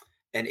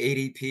 An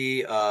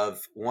ADP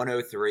of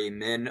 103,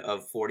 min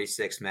of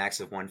 46, max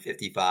of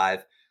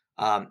 155.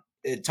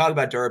 Talk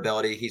about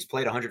durability. He's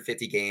played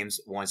 150 games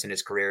once in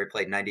his career. He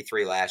played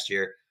 93 last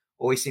year.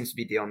 Always seems to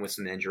be dealing with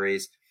some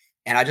injuries.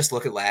 And I just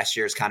look at last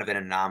year as kind of an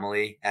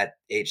anomaly at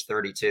age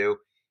 32.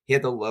 He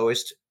had the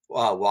lowest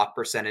walk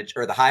percentage,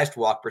 or the highest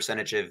walk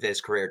percentage of his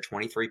career,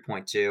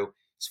 23.2.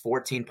 It's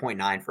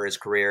 14.9 for his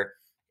career.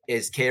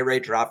 His K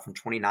rate dropped from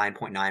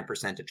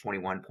 29.9% to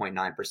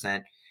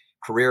 21.9%.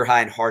 Career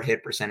high in hard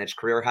hit percentage,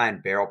 career high in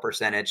barrel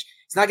percentage.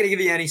 It's not going to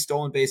give you any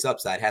stolen base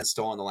upside. Hasn't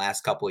stolen the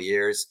last couple of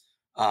years.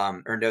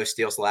 Or no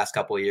steals the last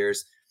couple of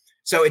years.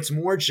 So it's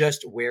more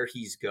just where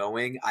he's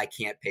going. I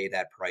can't pay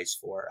that price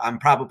for. I'm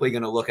probably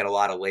going to look at a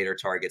lot of later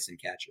targets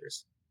and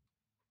catchers.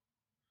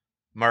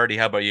 Marty,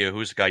 how about you?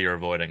 Who's the guy you're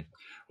avoiding?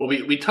 Well,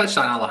 we touched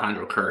on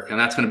Alejandro Kirk, and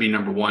that's going to be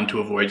number one to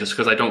avoid just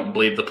because I don't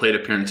believe the plate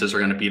appearances are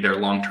going to be there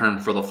long-term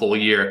for the full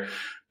year.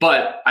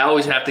 But I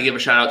always have to give a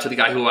shout out to the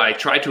guy who I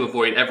try to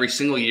avoid every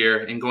single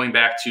year. And going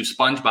back to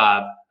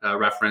SpongeBob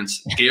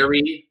reference,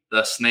 Gary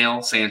the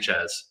Snail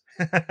Sanchez.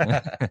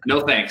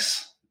 No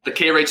thanks. The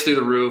K rate's through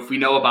the roof. We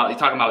know about, you're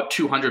talking about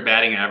 200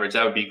 batting average.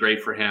 That would be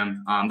great for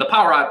him. The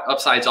power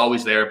upside's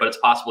always there, but it's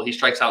possible he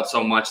strikes out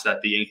so much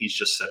that the Yankees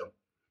just sit him.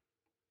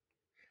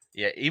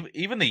 Yeah,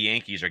 even the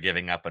Yankees are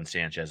giving up on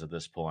Sanchez at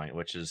this point,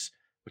 which is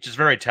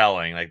very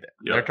telling. Like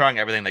they're trying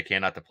everything they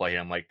can not to play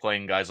him, like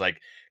playing guys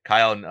like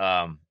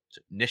Kyle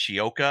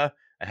Nishioka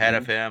ahead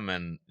of him,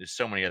 and there's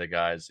so many other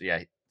guys.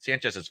 Yeah,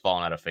 Sanchez has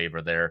fallen out of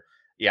favor there.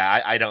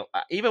 Yeah, I don't.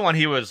 Even when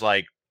he was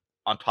like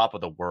on top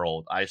of the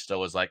world, I still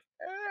was like,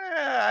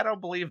 I don't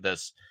believe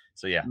this.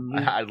 So yeah,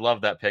 I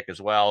love that pick as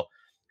well.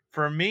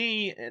 For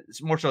me,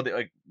 it's more so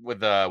like with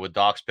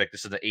Doc's pick.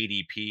 This is the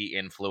ADP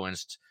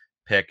influenced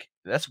pick.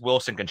 That's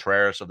Wilson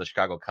Contreras of the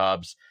Chicago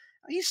Cubs.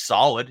 He's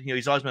solid.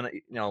 He's always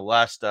been,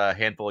 last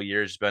handful of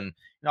years, been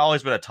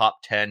always been a top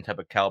 10 type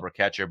of caliber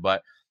catcher,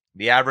 but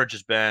the average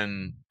has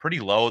been pretty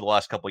low the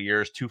last couple of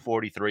years.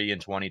 243 in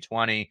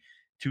 2020,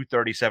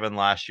 237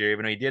 last year,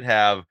 even though he did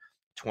have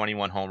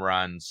 21 home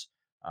runs.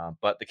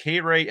 But the K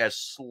rate has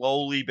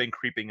slowly been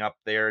creeping up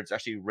there. It's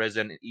actually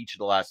risen in each of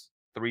the last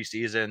 3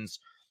 seasons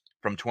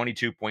from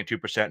 22.2%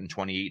 in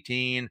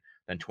 2018,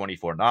 then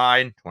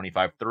 24.9,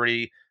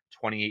 25.3,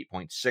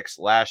 28.6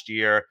 last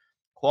year.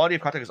 Quality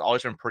of contact has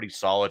always been pretty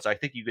solid, so I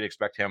think you could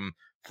expect him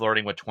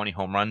flirting with 20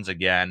 home runs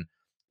again.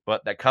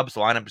 But that Cubs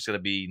lineup is going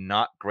to be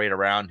not great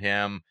around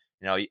him.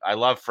 I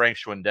love Frank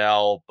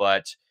Schwindel,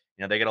 but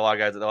they get a lot of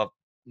guys that love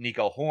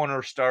Nico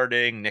Horner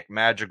starting, Nick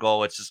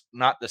Madrigal. It's just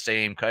not the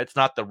same. It's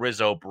not the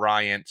Rizzo,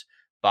 Bryant,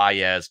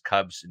 Baez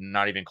Cubs,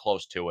 not even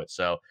close to it.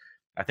 So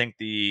I think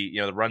the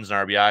runs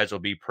and RBIs will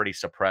be pretty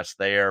suppressed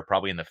there,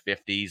 probably in the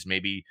 50s.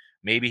 Maybe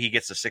he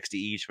gets to 60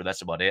 each, but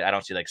that's about it. I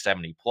don't see like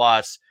 70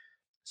 plus.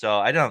 So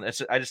I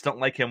just don't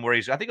like him where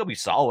I think he'll be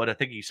solid. I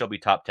think he'll still be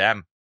top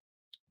 10,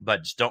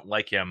 but just don't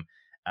like him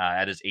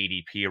at his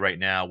ADP right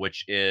now,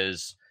 which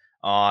is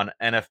on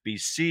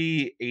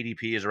NFBC.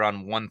 ADP is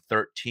around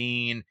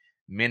 113.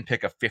 Min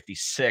pick of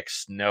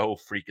 56. No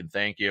freaking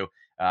thank you.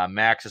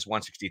 Max is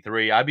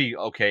 163. I'd be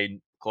okay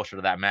closer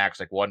to that max,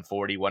 like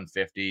 140,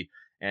 150,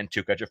 and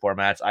 2-catcher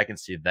formats. I can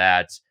see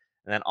that.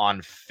 And then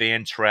on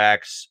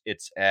Fantrax,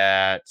 it's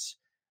at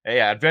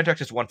Yeah,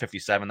 Fantrax is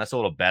 157. That's a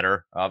little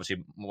better.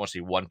 Obviously,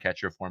 mostly one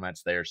catcher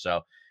formats there.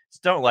 So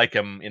just don't like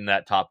him in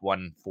that top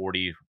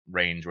 140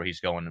 range where he's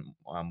going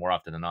more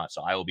often than not.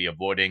 So I will be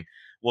avoiding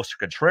Wilson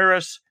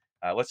Contreras.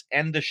 Let's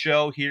end the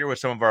show here with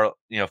some of our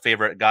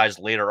favorite guys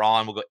later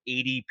on. We'll go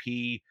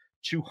ADP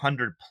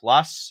 200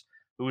 plus.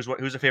 Who's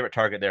a favorite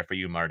target there for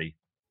you, Marty?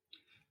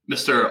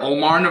 Mr.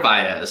 Omar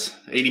Narvaez,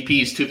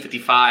 ADP is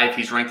 255.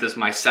 He's ranked as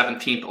my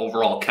 17th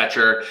overall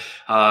catcher.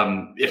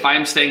 If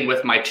I'm staying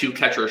with my two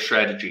catcher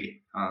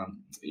strategy,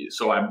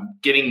 so I'm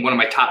getting one of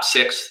my top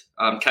six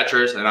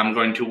catchers, and I'm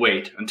going to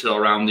wait until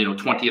around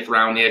 20th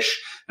round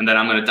ish, and then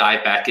I'm going to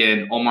dive back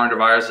in. Omar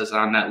Narvaez is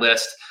on that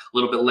list. A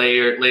little bit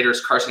later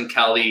is Carson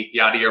Kelly,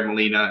 Yadier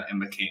Molina,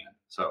 and McCann.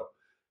 So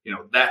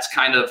that's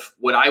kind of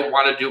what I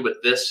want to do with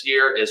this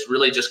year, is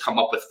really just come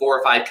up with 4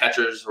 or 5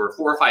 catchers or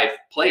 4 or 5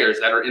 players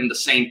that are in the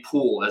same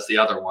pool as the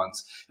other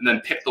ones, and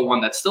then pick the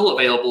one that's still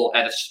available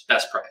at its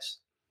best price.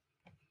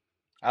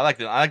 I like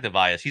the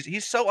Vias.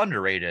 He's so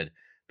underrated,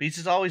 but he's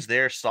just always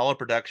there. Solid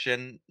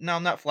production. No,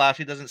 not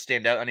flashy. Doesn't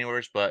stand out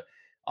anywhere, but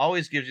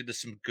always gives you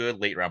some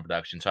good late round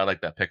production. So I like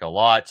that pick a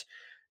lot.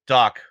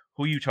 Doc,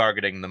 who are you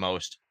targeting the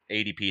most?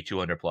 ADP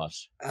 200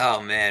 plus.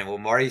 Oh man, well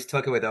Marty's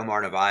took it with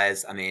Omar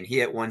Narvaez. I mean, he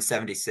hit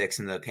 176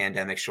 in the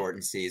pandemic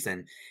shortened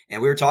season,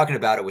 and we were talking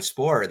about it with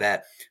Sporer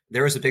that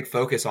there was a big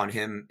focus on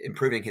him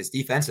improving his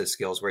defensive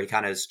skills, where he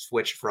kind of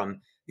switched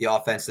from the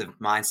offensive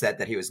mindset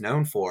that he was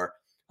known for.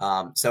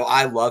 So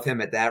I love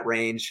him at that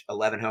range.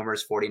 11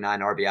 homers,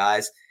 49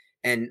 RBIs,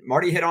 and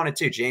Marty hit on it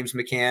too. James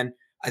McCann.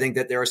 I think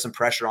that there was some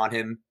pressure on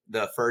him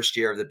the first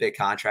year of the big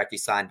contract he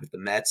signed with the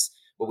Mets.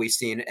 What we've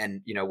seen,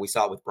 and we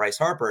saw it with Bryce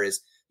Harper,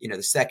 is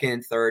the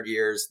second, third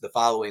years, the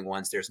following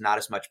ones, there's not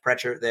as much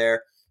pressure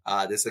there.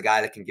 This is a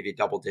guy that can give you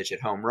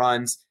double-digit home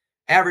runs.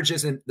 Average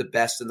isn't the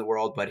best in the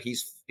world, but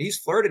he's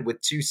flirted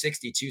with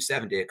 260,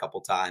 270 a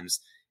couple times.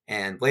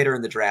 And later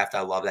in the draft,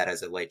 I love that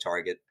as a late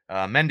target.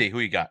 Mendy, who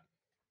you got?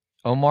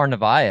 Omar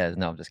Narvaez.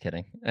 No, I'm just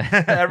kidding.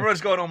 Everyone's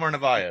going Omar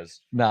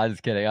Narvaez. No, I'm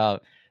just kidding.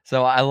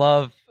 So I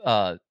love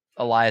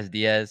Elias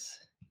Diaz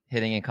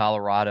hitting in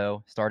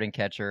Colorado, starting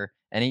catcher.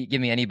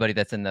 Give me anybody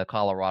that's in the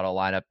Colorado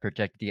lineup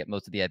projected to get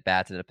most of the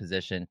at-bats at a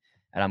position,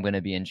 and I'm going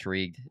to be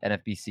intrigued.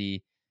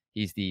 NFBC,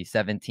 he's the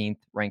 17th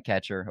ranked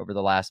catcher over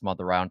the last month,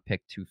 around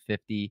pick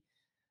 250.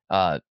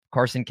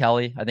 Carson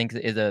Kelly, I think,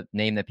 is a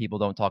name that people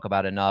don't talk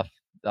about enough,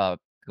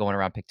 going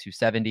around pick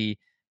 270.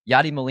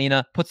 Yadi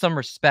Molina, put some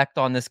respect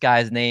on this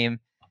guy's name.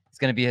 It's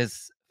going to be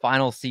his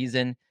final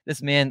season.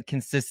 This man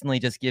consistently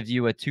just gives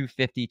you a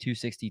 250,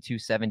 260,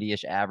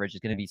 270-ish average.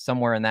 It's going to be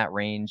somewhere in that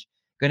range.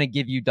 Going to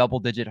give you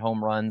double-digit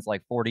home runs,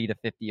 like 40 to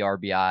 50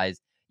 RBIs.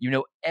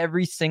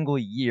 Every single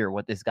year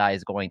what this guy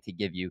is going to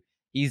give you.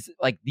 He's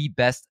like the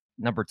best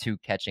number 2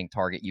 catching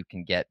target you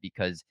can get,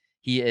 because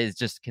he is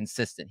just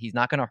consistent. He's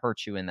not going to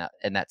hurt you in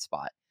that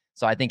spot.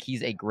 So I think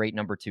he's a great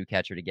number 2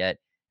 catcher to get.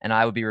 And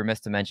I would be remiss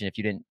to mention, if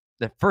you didn't,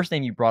 the first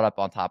name you brought up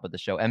on top of the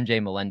show,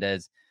 MJ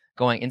Melendez,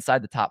 going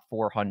inside the top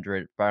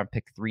 400, around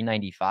pick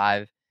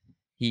 395.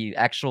 He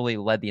actually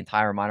led the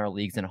entire minor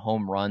leagues in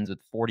home runs with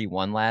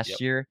 41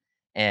 last year.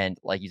 And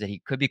like you said, he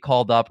could be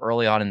called up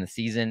early on in the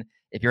season.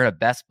 If you're in a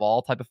best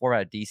ball type of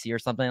format at DC or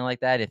something like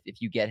that,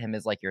 if you get him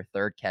as like your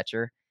third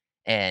catcher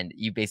and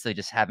you basically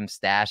just have him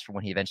stashed for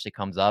when he eventually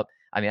comes up,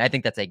 I mean, I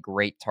think that's a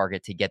great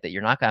target to get that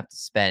you're not going to have to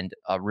spend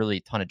a really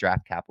ton of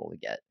draft capital to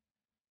get.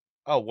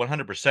 Oh,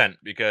 100%,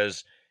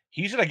 because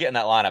he's going to get in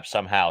that lineup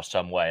somehow,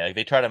 some way. Like,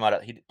 they tried him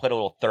out. He played a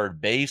little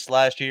third base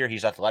last year.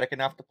 He's athletic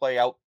enough to play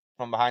out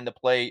from behind the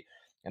plate,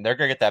 and they're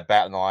going to get that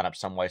bat in the lineup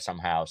some way,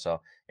 somehow.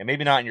 So, and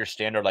maybe not in your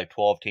standard like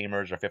 12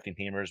 teamers or 15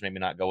 teamers, maybe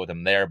not go with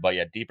him there, but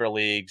yeah, deeper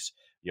leagues,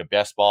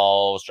 best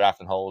balls,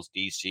 drafting holes,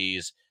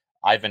 DCs.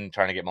 I've been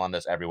trying to get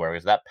Melendez everywhere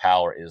because that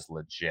power is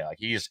legit. Like,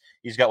 he's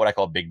got what I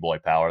call big boy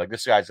power. Like,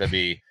 this guy's going to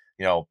be,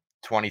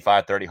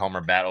 25, 30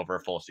 homer bat over a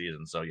full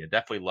season. So yeah,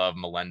 definitely love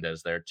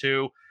Melendez there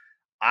too.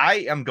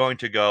 I am going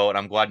to go, and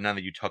I'm glad none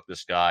of you took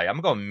this guy.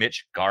 I'm going to go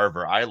Mitch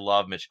Garver. I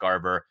love Mitch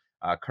Garver.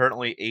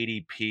 Currently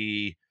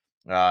ADP,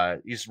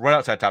 he's right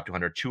outside top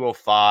 200,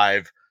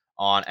 205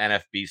 on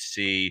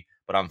NFBC,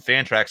 but on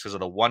Fantrax, because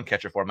of the one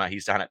catcher format,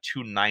 he's down at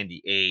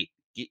 298.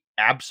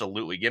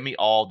 Absolutely, give me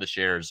all the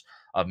shares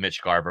of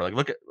Mitch Garver. Like,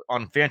 look at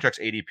on Fantrax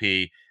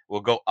ADP,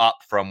 we'll go up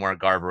from where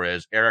Garver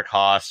is. Eric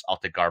Haas, I'll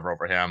take Garver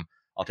over him.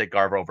 I'll take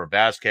Garver over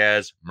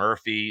Vasquez,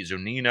 Murphy,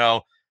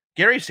 Zunino.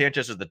 Gary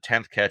Sanchez is the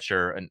 10th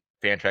catcher in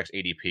Fantrax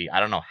ADP. I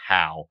don't know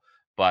how,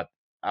 but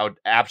I would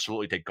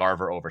absolutely take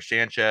Garver over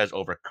Sanchez,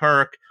 over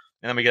Kirk,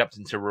 and then we get up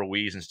into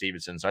Ruiz and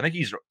Stevenson. So I think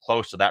he's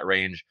close to that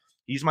range.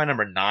 He's my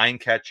number 9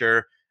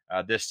 catcher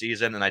this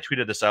season, and I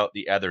tweeted this out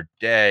the other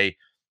day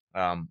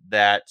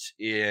that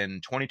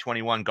in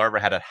 2021, Garver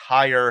had a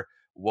higher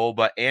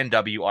WOBA and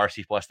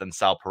WRC plus than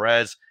Sal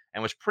Perez,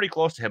 and was pretty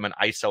close to him in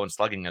ISO and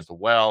slugging as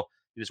well.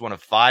 He was one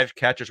of 5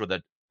 catchers with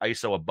an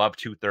ISO above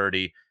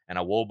 230 and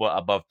a WOBA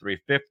above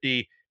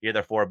 350. The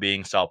other 4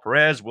 being Sal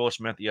Perez, Will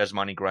Smith,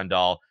 Yasmani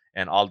Grandal,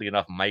 and oddly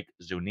enough, Mike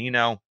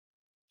Zunino.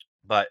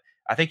 But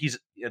I think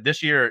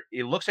this year,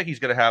 it looks like he's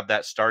going to have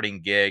that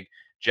starting gig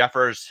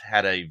Jeffers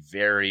had a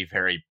very,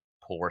 very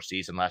poor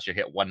season last year,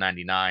 hit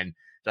 199.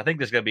 So I think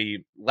there's going to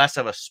be less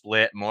of a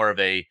split, more of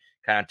a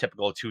kind of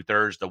typical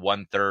 2/3 to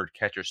 1/3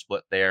 catcher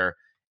split there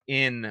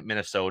in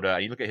Minnesota.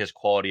 You look at his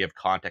quality of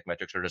contact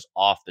metrics are just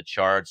off the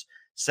charts.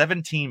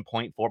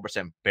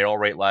 17.4% barrel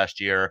rate last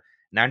year,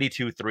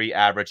 92.3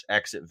 average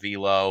exit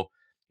velo.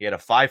 He had a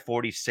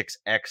 546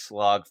 X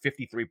slug,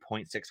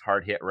 53.6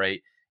 hard hit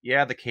rate.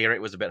 Yeah, the K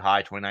rate was a bit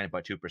high,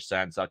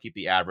 29.2%. So I'll keep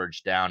the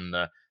average down in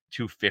the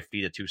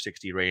 250 to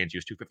 260 range. He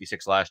was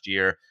 256 last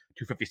year,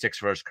 256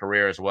 for his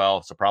career as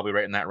well. So probably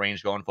right in that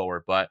range going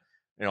forward. But,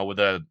 with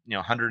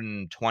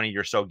 120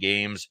 or so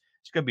games,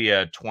 it's going to be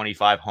a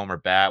 25 homer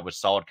bat with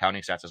solid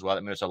counting stats as well.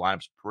 That Minnesota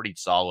lineup's pretty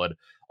solid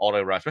all the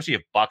way around, especially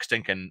if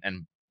Buxton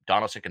and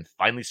Donaldson can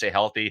finally stay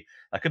healthy.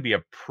 That could be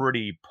a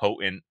pretty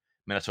potent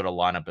Minnesota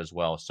lineup as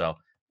well. So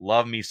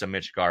love me some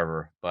Mitch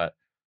Garver. But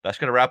that's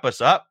going to wrap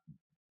us up.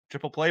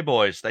 Triple Play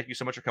boys, thank you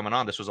so much for coming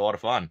on. This was a lot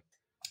of fun.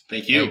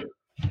 Thank you.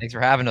 Thanks for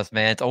having us,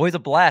 man. It's always a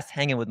blast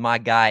hanging with my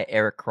guy,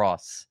 Eric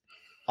Cross.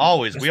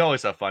 Always. We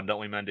always have fun, don't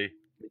we, Mendy?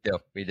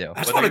 We do.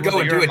 I just want to go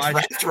and do a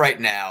draft right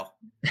now.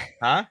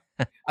 Huh?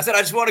 I said I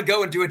just want to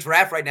go and do a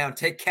draft right now and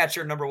take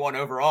catcher number 1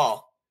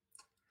 overall.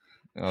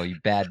 Oh, you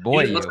bad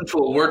boy. You listen to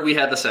a word we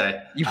had to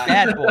say. You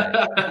bad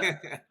boy.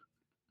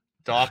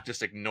 Doc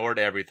just ignored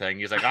everything.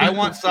 He's like, I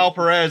want Sal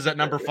Perez at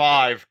number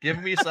 5.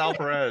 Give me Sal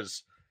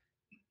Perez.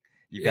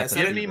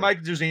 Give me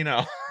Mike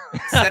Zunino.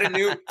 set a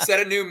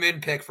new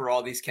mid pick for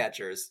all these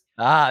catchers.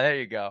 There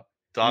you go.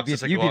 Doc's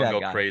just like,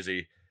 go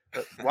crazy.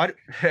 Why?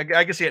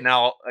 I can see it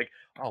now. Like,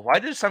 why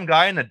did some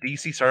guy in the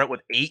DC start out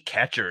with 8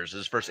 catchers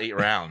his first 8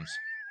 rounds?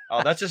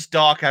 Oh, that's just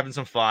Doc having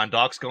some fun.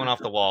 Doc's going off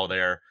the wall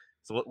there.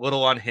 It's a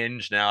little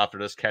unhinged now after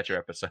this catcher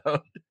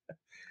episode.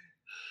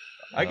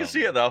 I can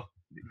see it though.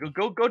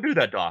 Go do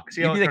that, Doc.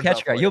 You'll be the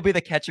catcher guy. You'll be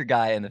the catcher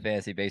guy in the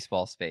fantasy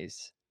baseball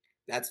space.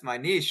 That's my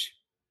niche.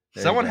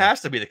 Someone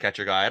has to be the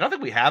catcher guy. I don't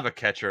think we have a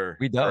catcher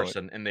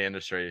person in the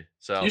industry.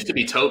 So it used to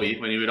be Toby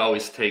when he would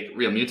always take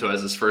Real Muto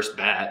as his first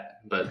bat,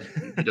 but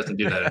he doesn't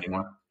do that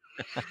anymore.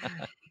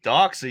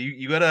 Doc, so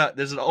you gotta.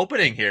 There's an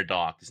opening here,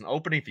 Doc. There's an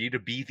opening for you to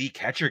be the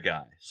catcher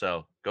guy.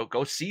 So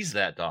go seize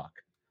that, Doc.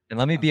 And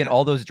let me be in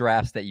all those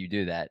drafts that you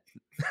do that.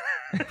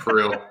 For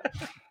real.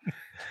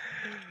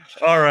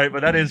 All right,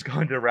 but that is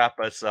going to wrap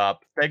us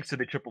up. Thanks to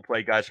the Triple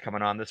Play guys for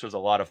coming on. This was a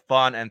lot of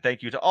fun. And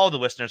thank you to all the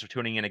listeners for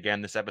tuning in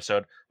again this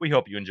episode. We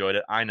hope you enjoyed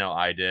it. I know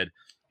I did.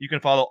 You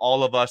can follow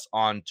all of us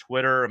on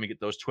Twitter. Let me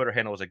get those Twitter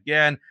handles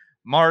again.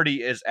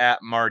 Marty is at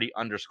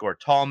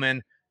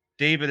Marty_Tallman.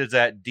 David is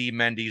at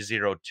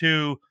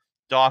DMendy02.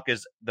 Doc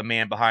is the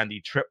man behind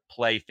the Trip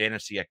Play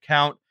Fantasy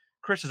account.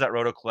 Chris is at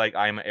RotoClegg.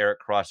 I am at Eric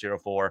Cross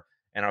 04.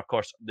 And of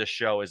course, this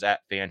show is at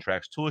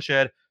Fantrax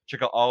Toolshed.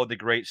 Check out all of the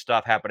great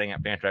stuff happening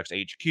at Fantrax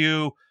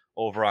HQ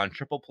over on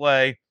Triple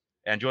Play.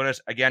 And join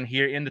us again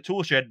here in the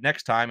Toolshed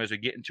next time as we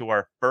get into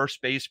our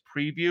first base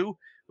preview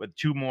with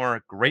 2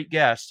 more great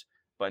guests.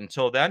 But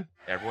until then,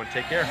 everyone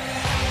take care.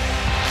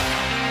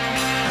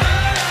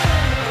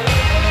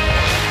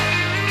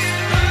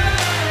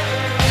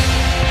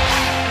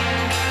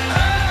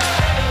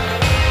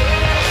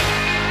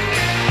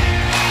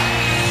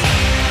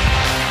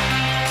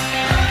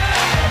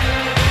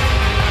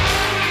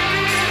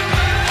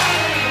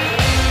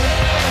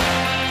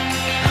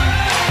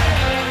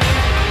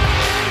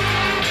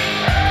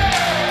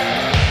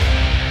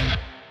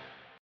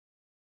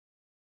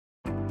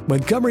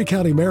 Montgomery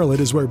County,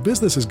 Maryland is where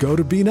businesses go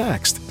to be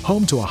next.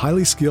 Home to a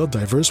highly skilled,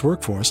 diverse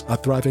workforce, a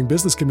thriving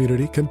business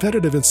community,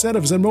 competitive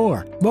incentives, and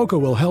more. Moco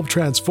will help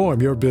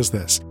transform your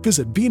business.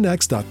 Visit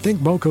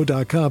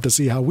bnext.thinkmoco.com to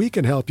see how we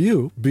can help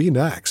you be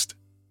next.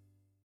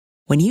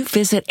 When you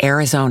visit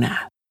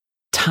Arizona,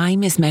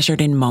 time is measured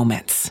in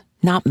moments,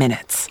 not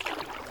minutes.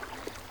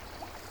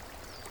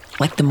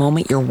 Like the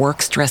moment your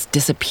work stress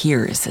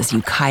disappears as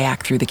you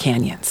kayak through the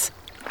canyons.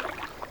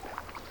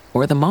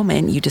 Or the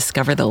moment you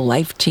discover the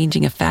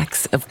life-changing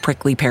effects of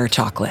prickly pear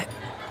chocolate.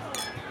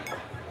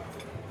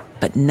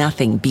 But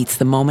nothing beats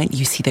the moment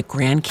you see the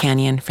Grand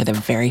Canyon for the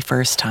very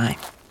first time.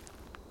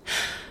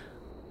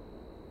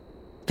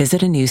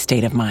 Visit a new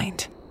state of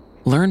mind.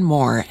 Learn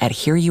more at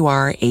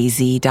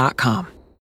hereyouareaz.com.